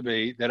happens to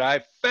be, that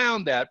I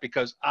found that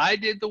because I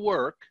did the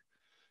work,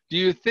 do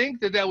you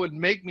think that that would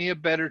make me a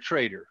better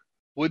trader?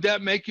 Would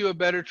that make you a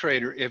better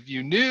trader if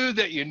you knew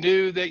that you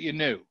knew that you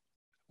knew?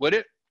 Would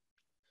it?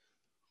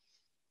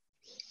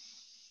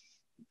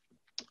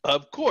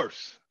 Of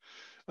course.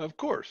 Of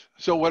course.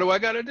 So what do I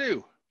got to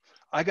do?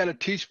 I got to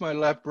teach my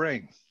left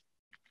brain.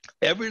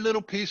 Every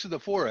little piece of the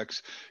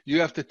Forex,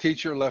 you have to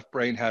teach your left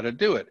brain how to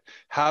do it.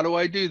 How do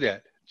I do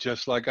that?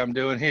 Just like I'm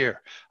doing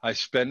here. I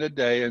spend a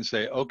day and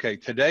say, okay,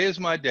 today is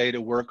my day to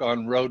work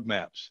on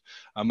roadmaps.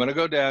 I'm going to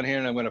go down here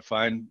and I'm going to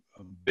find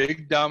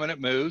big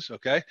dominant moves.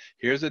 Okay,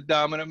 here's a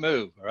dominant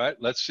move. All right,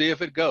 let's see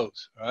if it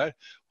goes. All right,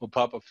 we'll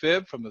pop a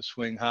fib from the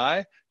swing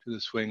high to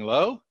the swing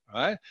low.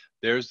 All right,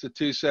 there's the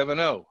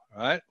 270. All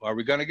right, are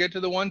we going to get to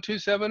the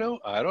 1270?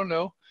 I don't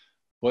know.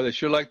 Well, they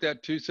sure like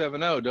that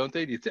 270, don't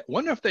they?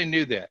 Wonder if they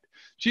knew that.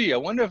 Gee, I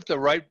wonder if the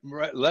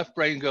left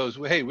brain goes,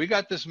 well, hey, we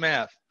got this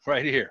math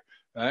right here.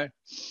 Right?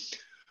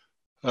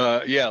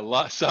 Yeah,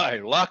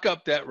 lock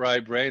up that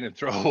right brain and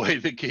throw away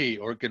the key,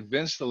 or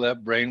convince the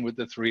left brain with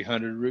the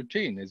 300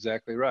 routine.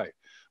 Exactly right.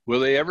 Will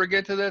they ever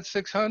get to that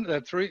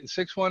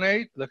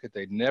 618? Look at,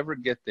 they never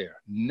get there.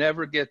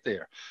 Never get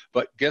there.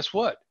 But guess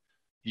what?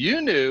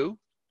 You knew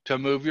to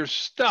move your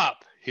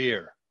stop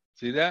here.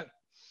 See that?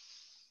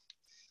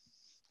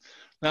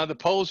 Now the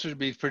poles should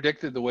be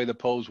predicted the way the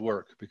poles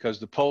work, because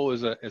the pole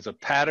is a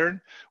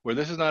pattern, where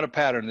this is not a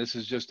pattern, this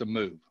is just a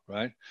move,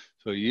 right?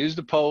 So you use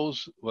the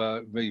poles,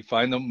 well, you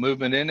find the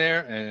movement in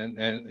there,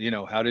 and you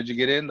know, how did you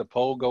get in? The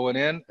pole going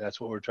in, that's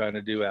what we're trying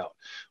to do out.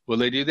 Will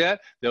they do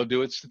that? They'll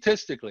do it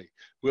statistically.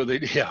 Will they?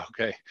 Yeah,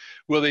 okay.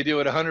 Will they do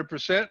it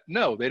 100%?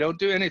 No, they don't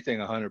do anything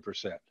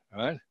 100%,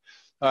 all right?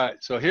 All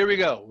right, so here we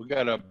go. We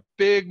got a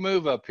big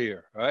move up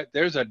here, all right?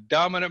 There's a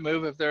dominant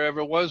move if there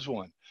ever was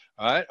one.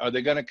 All right, are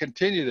they going to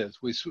continue this?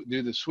 We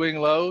do the swing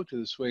low to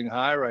the swing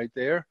high right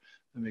there.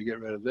 Let me get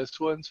rid of this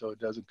one so it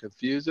doesn't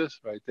confuse us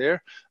right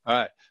there. All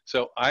right,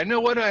 so I know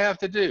what I have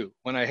to do.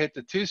 When I hit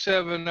the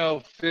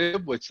 270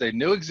 fib, which they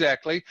knew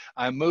exactly,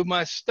 I move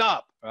my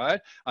stop, all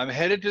right? I'm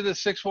headed to the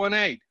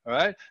 618, all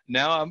right?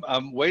 Now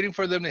I'm waiting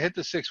for them to hit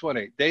the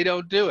 618. They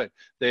don't do it.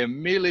 They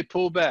immediately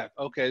pull back.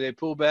 Okay, they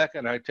pull back,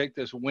 and I take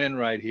this win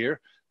right here.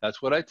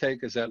 That's what I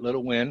take, is that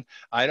little win.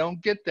 I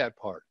don't get that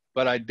part,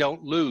 but I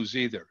don't lose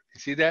either. You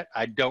see that?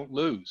 I don't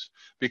lose,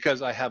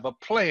 because I have a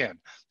plan,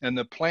 and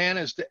the plan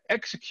is to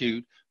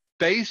execute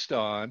based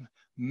on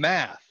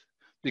math,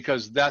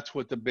 because that's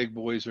what the big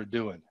boys are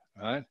doing.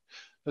 All right,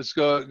 let's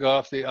go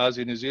off the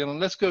Aussie New Zealand.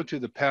 Let's go to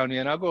the pound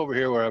yen. I'll go over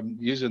here where I'm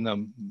using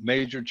the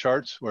major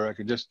charts, where I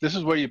can just, this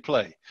is where you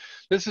play.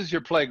 This is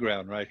your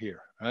playground right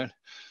here. All right,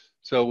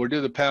 so we'll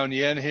do the pound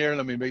yen here.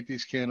 Let me make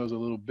these candles a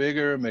little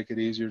bigger, make it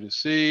easier to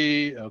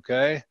see.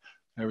 Okay,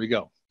 there we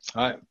go.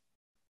 All right,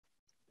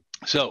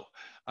 so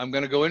I'm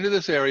going to go into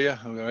this area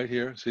right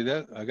here. See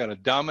that? I got a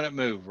dominant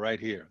move right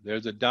here.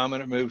 There's a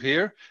dominant move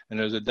here, and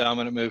there's a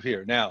dominant move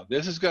here. Now,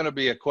 this is going to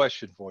be a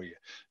question for you.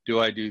 Do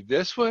I do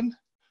this one,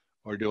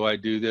 or do I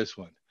do this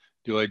one?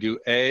 Do I do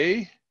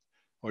A,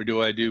 or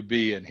do I do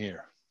B in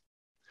here?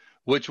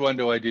 Which one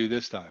do I do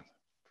this time?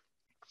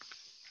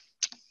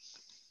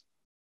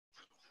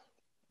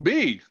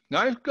 B.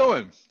 Nice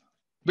going.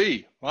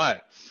 B. All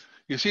right.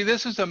 You see,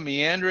 this is a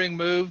meandering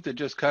move that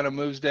just kind of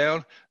moves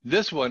down.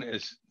 This one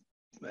is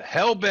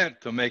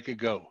hell-bent to make it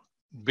go.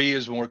 B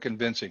is more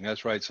convincing.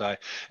 That's right, Si.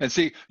 And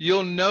see,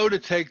 you'll know to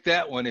take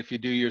that one if you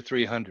do your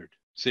 300.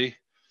 See?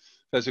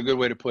 That's a good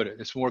way to put it.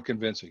 It's more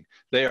convincing.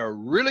 They are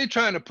really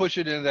trying to push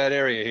it into that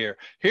area here.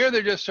 Here,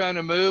 they're just trying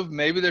to move.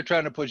 Maybe they're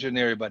trying to push it in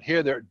the area, but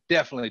here, they're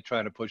definitely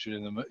trying to push it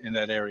in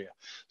that area.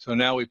 So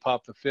now we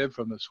pop the fib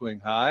from the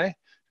swing high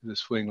to the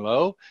swing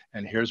low,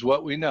 and here's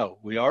what we know.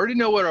 We already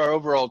know what our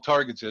overall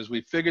targets is.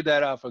 We figured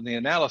that out from the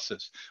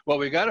analysis. What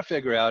we got to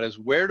figure out is,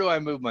 where do I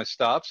move my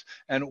stops,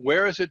 and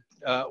where is it,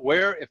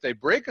 where, if they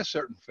break a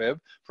certain fib,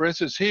 for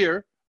instance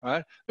here,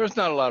 right, there's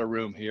not a lot of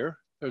room here.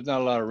 There's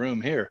not a lot of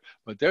room here,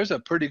 but there's a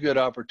pretty good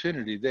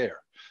opportunity there.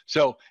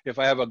 So if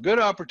I have a good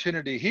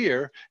opportunity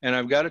here, and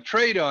I've got a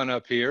trade on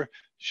up here,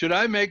 should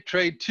I make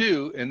trade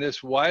 2 in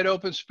this wide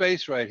open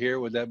space right here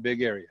with that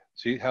big area?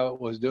 See how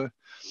it was doing?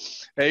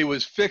 A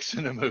was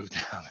fixing to move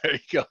down. There you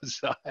go,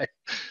 Si.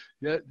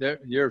 Yeah, there,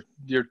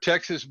 your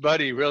Texas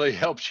buddy really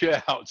helps you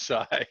out, Si.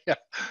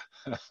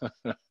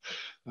 All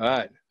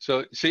right.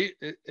 So see,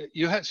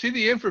 see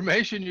the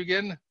information you're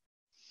getting?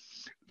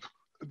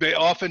 They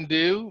often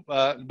do,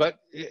 but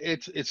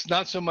it's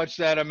not so much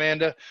that,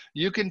 Amanda.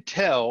 You can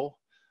tell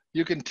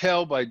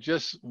by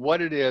just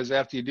what it is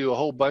after you do a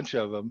whole bunch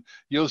of them.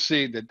 You'll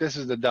see that this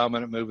is the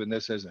dominant move and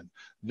this isn't.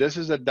 This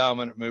is a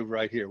dominant move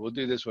right here. We'll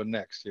do this one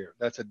next here.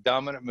 That's a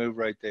dominant move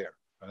right there.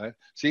 Right?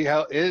 See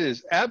how it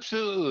is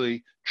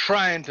absolutely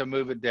trying to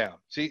move it down.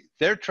 See,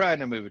 they're trying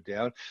to move it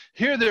down.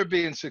 Here they're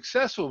being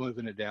successful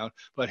moving it down,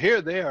 but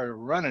here they are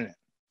running it.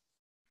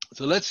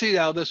 So let's see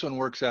how this one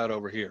works out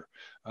over here.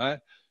 All right.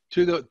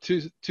 To the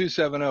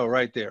 270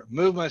 right there.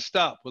 Move my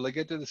stop. Will I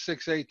get to the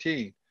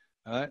 618?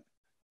 All right.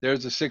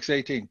 There's the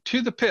 618.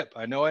 To the pip.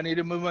 I know I need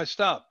to move my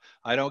stop.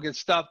 I don't get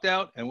stopped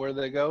out. And where do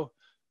they go?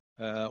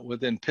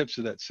 Within pips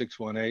of that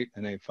 618.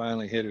 And they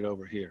finally hit it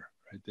over here,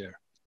 right there.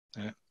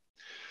 All right.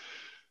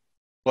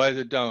 Why is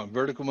it down?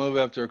 Vertical move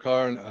after a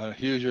car,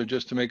 huge,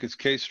 just to make its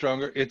case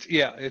stronger.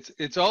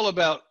 It's all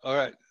about, all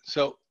right.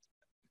 So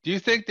do you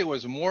think there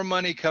was more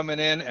money coming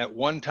in at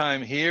one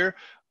time here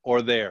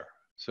or there?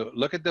 So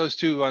look at those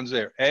two ones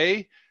there.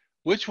 A,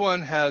 which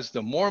one has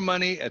the more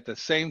money at the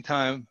same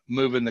time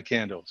moving the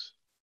candles?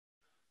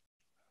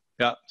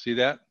 Yeah, see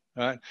that?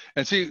 All right.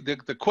 And see,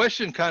 the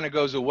question kind of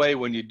goes away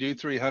when you do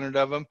 300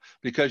 of them,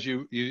 because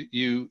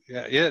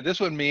this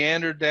one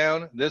meandered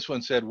down. This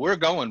one said, we're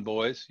going,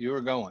 boys. You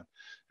were going.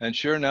 And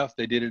sure enough,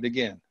 they did it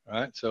again.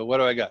 All right. So what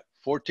do I got?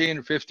 14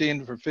 or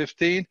 15 for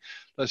 15.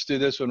 Let's do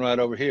this one right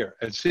over here.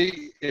 And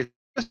see, it's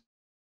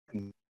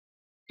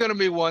going to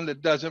be one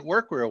that doesn't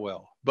work real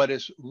well, but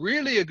it's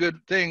really a good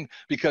thing,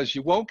 because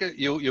you won't get,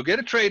 you'll get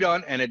a trade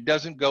on and it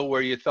doesn't go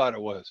where you thought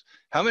it was.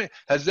 How many,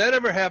 has that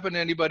ever happened to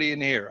anybody in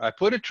here? I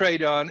put a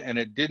trade on and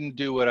it didn't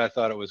do what I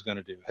thought it was going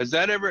to do. Has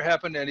that ever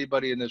happened to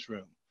anybody in this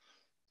room?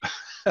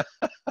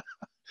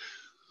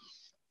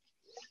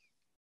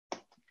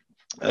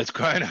 That's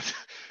kind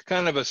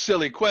Kind of a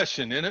silly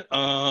question, isn't it?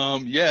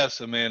 Yes,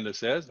 Amanda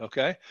says.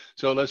 Okay,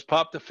 so let's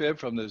pop the fib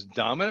from this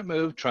dominant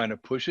move, trying to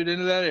push it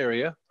into that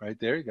area right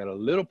there. You got a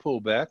little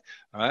pullback.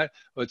 All right,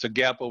 well, it's a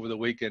gap over the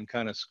weekend,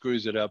 kind of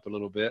screws it up a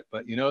little bit,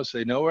 but you notice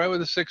they know right where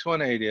the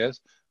 618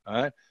 is.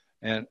 All right,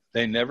 and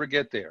they never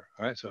get there.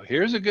 All right, so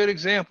here's a good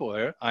example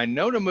there. I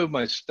know to move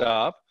my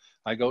stop.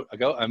 I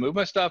move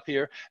my stop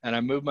here, and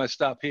I move my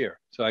stop here.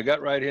 So I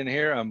got right in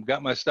here. I've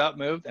got my stop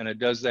moved, and it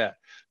does that.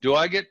 Do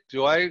I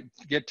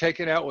get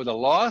taken out with a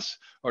loss,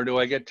 or do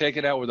I get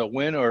taken out with a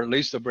win, or at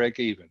least a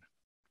break even?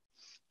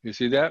 You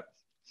see that?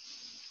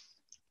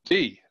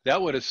 See,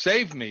 that would have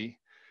saved me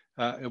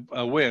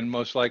a win,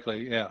 most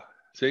likely. Yeah.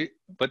 See,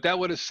 but that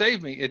would have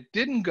saved me. It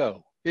didn't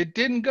go. It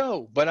didn't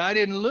go, but I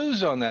didn't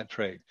lose on that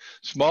trade.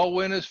 Small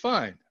win is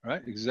fine,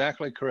 right?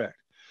 Exactly correct.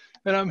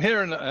 And I'm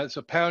hearing it's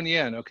a pound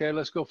yen. Okay,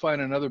 let's go find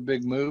another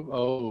big move.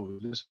 Oh,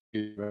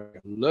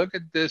 look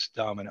at this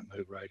dominant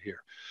move right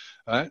here.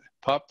 All right,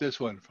 pop this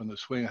one from the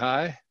swing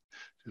high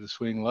to the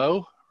swing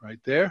low right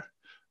there.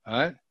 All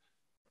right,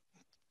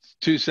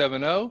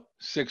 270,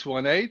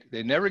 618.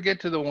 They never get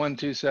to the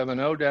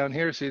 1270 down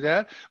here. See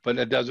that? But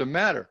it doesn't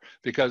matter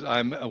because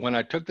when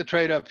I took the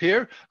trade up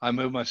here, I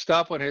moved my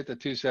stop when I hit the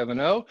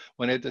 270.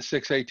 When I hit the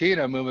 618,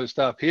 I moved my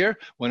stop here.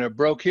 When it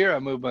broke here, I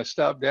moved my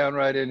stop down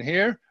right in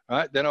here. All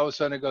right, then all of a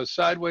sudden it goes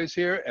sideways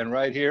here, and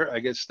right here I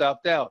get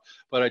stopped out.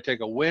 But I take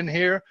a win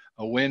here,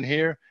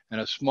 and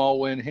a small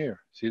win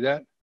here. See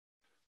that?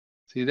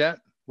 See that?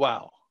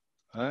 Wow.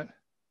 All right.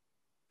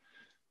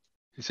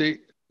 You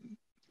see,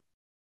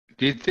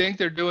 do you think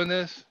they're doing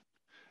this?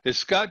 Is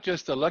Scott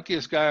just the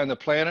luckiest guy on the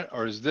planet,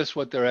 or is this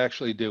what they're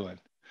actually doing?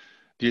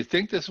 Do you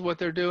think this is what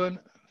they're doing?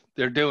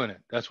 They're doing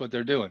it. That's what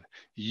they're doing.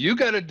 You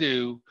got to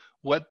do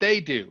what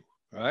they do,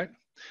 right?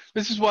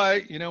 This is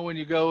why, you know, when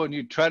you go and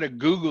you try to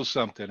Google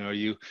something or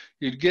you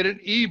get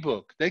an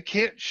ebook, they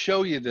can't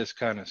show you this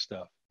kind of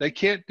stuff. They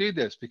can't do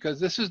this because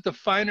this is the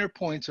finer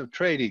points of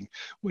trading.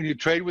 When you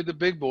trade with the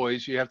big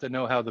boys, you have to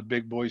know how the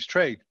big boys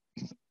trade.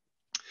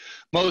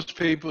 Most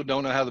people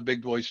don't know how the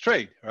big boys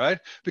trade, right?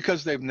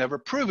 Because they've never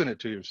proven it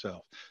to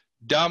yourself.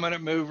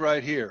 Dominant move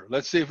right here.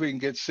 Let's see if we can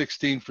get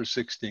 16 for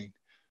 16.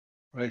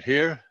 Right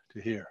here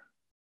to here.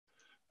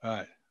 All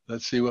right.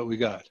 Let's see what we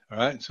got. All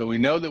right. So we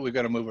know that we've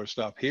got to move our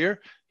stop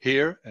here,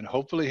 here, and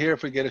hopefully here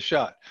if we get a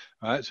shot.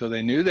 All right. So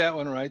they knew that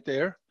one right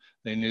there.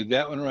 They knew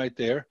that one right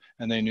there.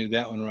 And they knew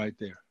that one right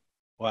there.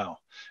 Wow.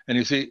 And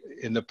you see,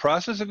 in the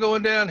process of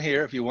going down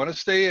here, if you want to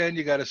stay in,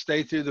 you got to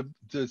stay through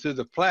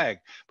the flag.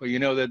 But you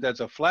know that that's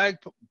a flag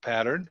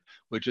pattern,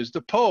 which is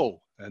the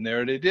pole. And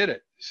there they did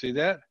it. See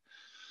that?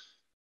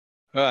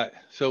 All right.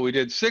 So we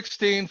did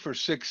 16 for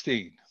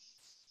 16.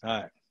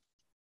 All right.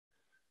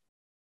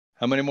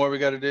 How many more we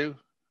got to do?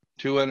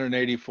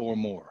 284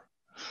 more.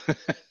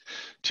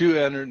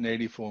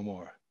 284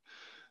 more.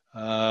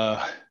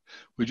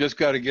 We just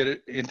got to get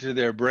it into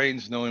their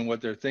brains, knowing what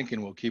they're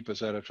thinking will keep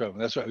us out of trouble.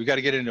 That's right. We got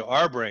to get into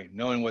our brain,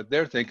 knowing what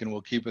they're thinking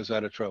will keep us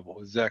out of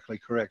trouble. Exactly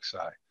correct, Si.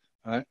 All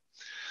right.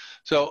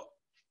 So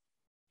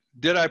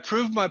did I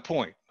prove my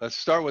point? Let's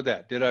start with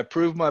that. Did I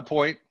prove my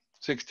point?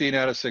 16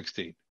 out of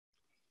 16.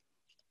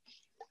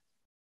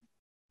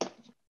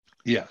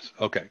 Yes.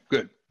 Okay,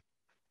 good.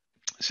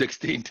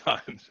 16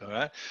 times. All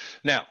right.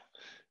 Now,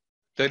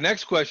 the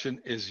next question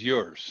is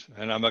yours,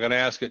 and I'm not going to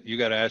ask it. You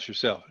got to ask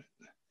yourself.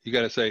 You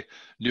got to say,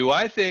 do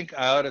I think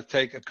I ought to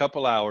take a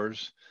couple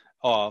hours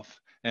off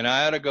and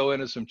I ought to go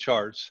into some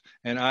charts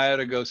and I ought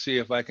to go see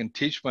if I can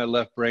teach my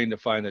left brain to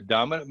find the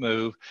dominant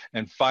move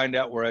and find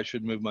out where I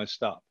should move my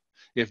stop?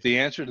 If the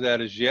answer to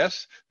that is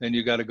yes, then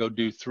you got to go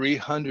do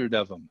 300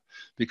 of them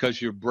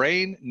because your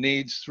brain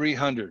needs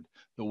 300.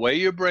 The way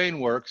your brain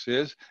works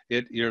is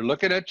you're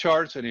looking at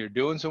charts and you're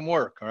doing some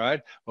work, all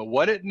right? But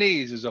what it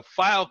needs is a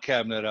file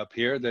cabinet up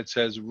here that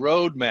says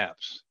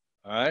roadmaps,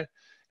 all right?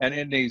 And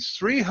it needs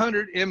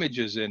 300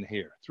 images in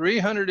here,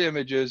 300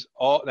 images.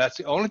 That's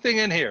the only thing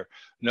in here.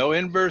 No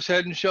inverse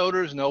head and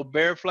shoulders, no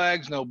bear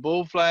flags, no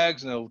bull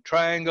flags, no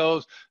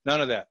triangles, none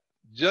of that.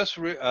 Just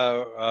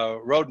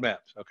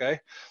roadmaps, okay?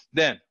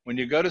 Then when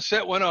you go to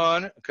set one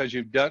on, because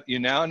you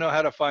now know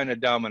how to find a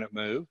dominant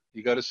move,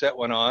 you go to set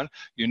one on,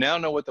 you now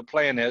know what the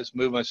plan is,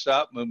 move my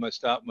stop, move my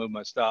stop, move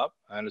my stop.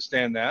 I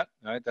understand that,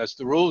 all right? That's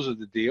the rules of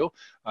the deal,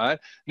 all right?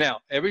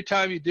 Now, every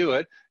time you do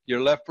it, your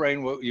left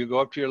brain, you go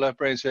up to your left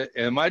brain and say,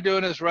 am I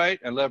doing this right?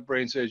 And left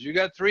brain says, you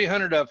got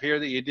 300 up here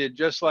that you did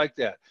just like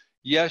that.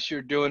 Yes,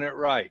 you're doing it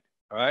right,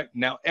 all right?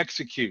 Now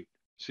execute,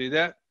 see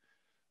that?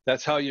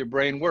 That's how your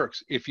brain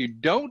works. If you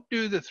don't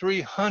do the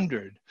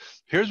 300,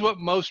 here's what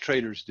most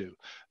traders do.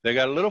 They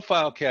got a little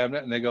file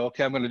cabinet and they go,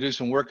 okay, I'm going to do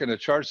some work in the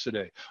charts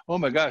today. Oh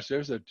my gosh,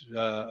 there's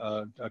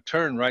a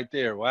turn right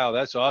there. Wow,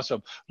 that's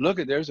awesome. Look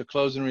at, there's a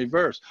close in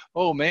reverse.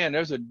 Oh man,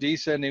 there's a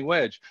descending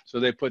wedge.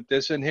 So they put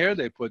this in here,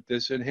 they put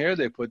this in here,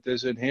 they put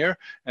this in here,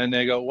 and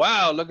they go,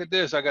 wow, look at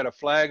this. I got a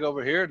flag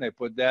over here, and they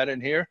put that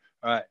in here.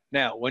 All right,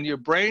 now when your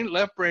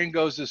left brain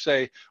goes to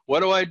say,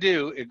 what do I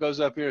do? It goes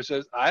up here and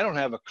says, I don't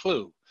have a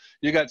clue.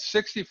 You got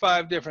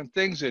 65 different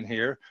things in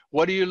here.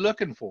 What are you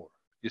looking for?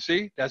 You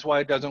see, that's why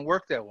it doesn't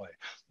work that way.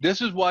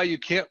 This is why you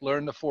can't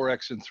learn the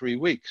Forex in 3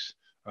 weeks.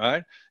 All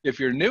right. If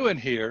you're new in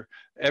here,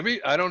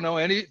 I don't know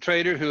any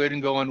trader who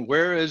isn't going,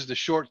 where is the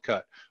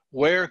shortcut?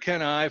 Where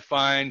can I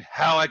find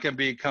how I can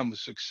become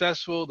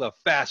successful the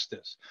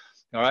fastest?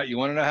 All right. You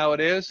want to know how it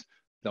is?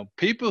 The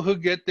people who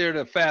get there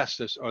the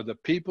fastest are the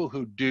people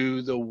who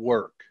do the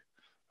work.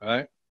 All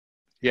right.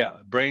 Yeah.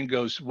 Brain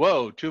goes,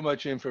 whoa, too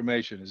much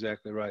information.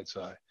 Exactly right,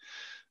 Si.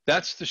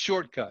 That's the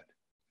shortcut.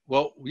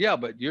 Well, yeah,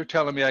 but you're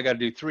telling me I got to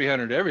do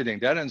 300 everything.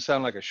 That doesn't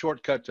sound like a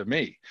shortcut to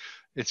me.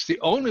 It's the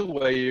only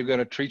way you're going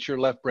to treat your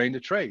left brain to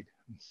trade.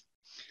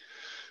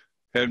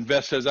 And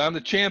Beth says, I'm the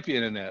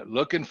champion in that,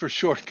 looking for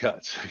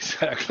shortcuts.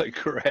 Exactly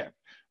correct.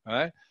 All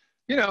right.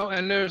 You know,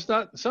 and there's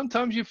not,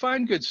 sometimes you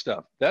find good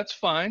stuff. That's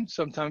fine.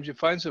 Sometimes you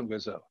find some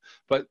good stuff.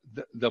 But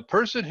the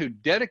person who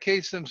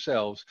dedicates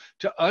themselves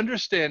to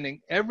understanding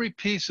every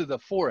piece of the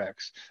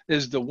Forex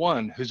is the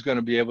one who's going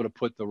to be able to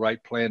put the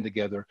right plan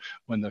together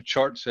when the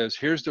chart says,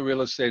 here's the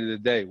real estate of the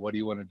day. What do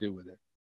you want to do with it?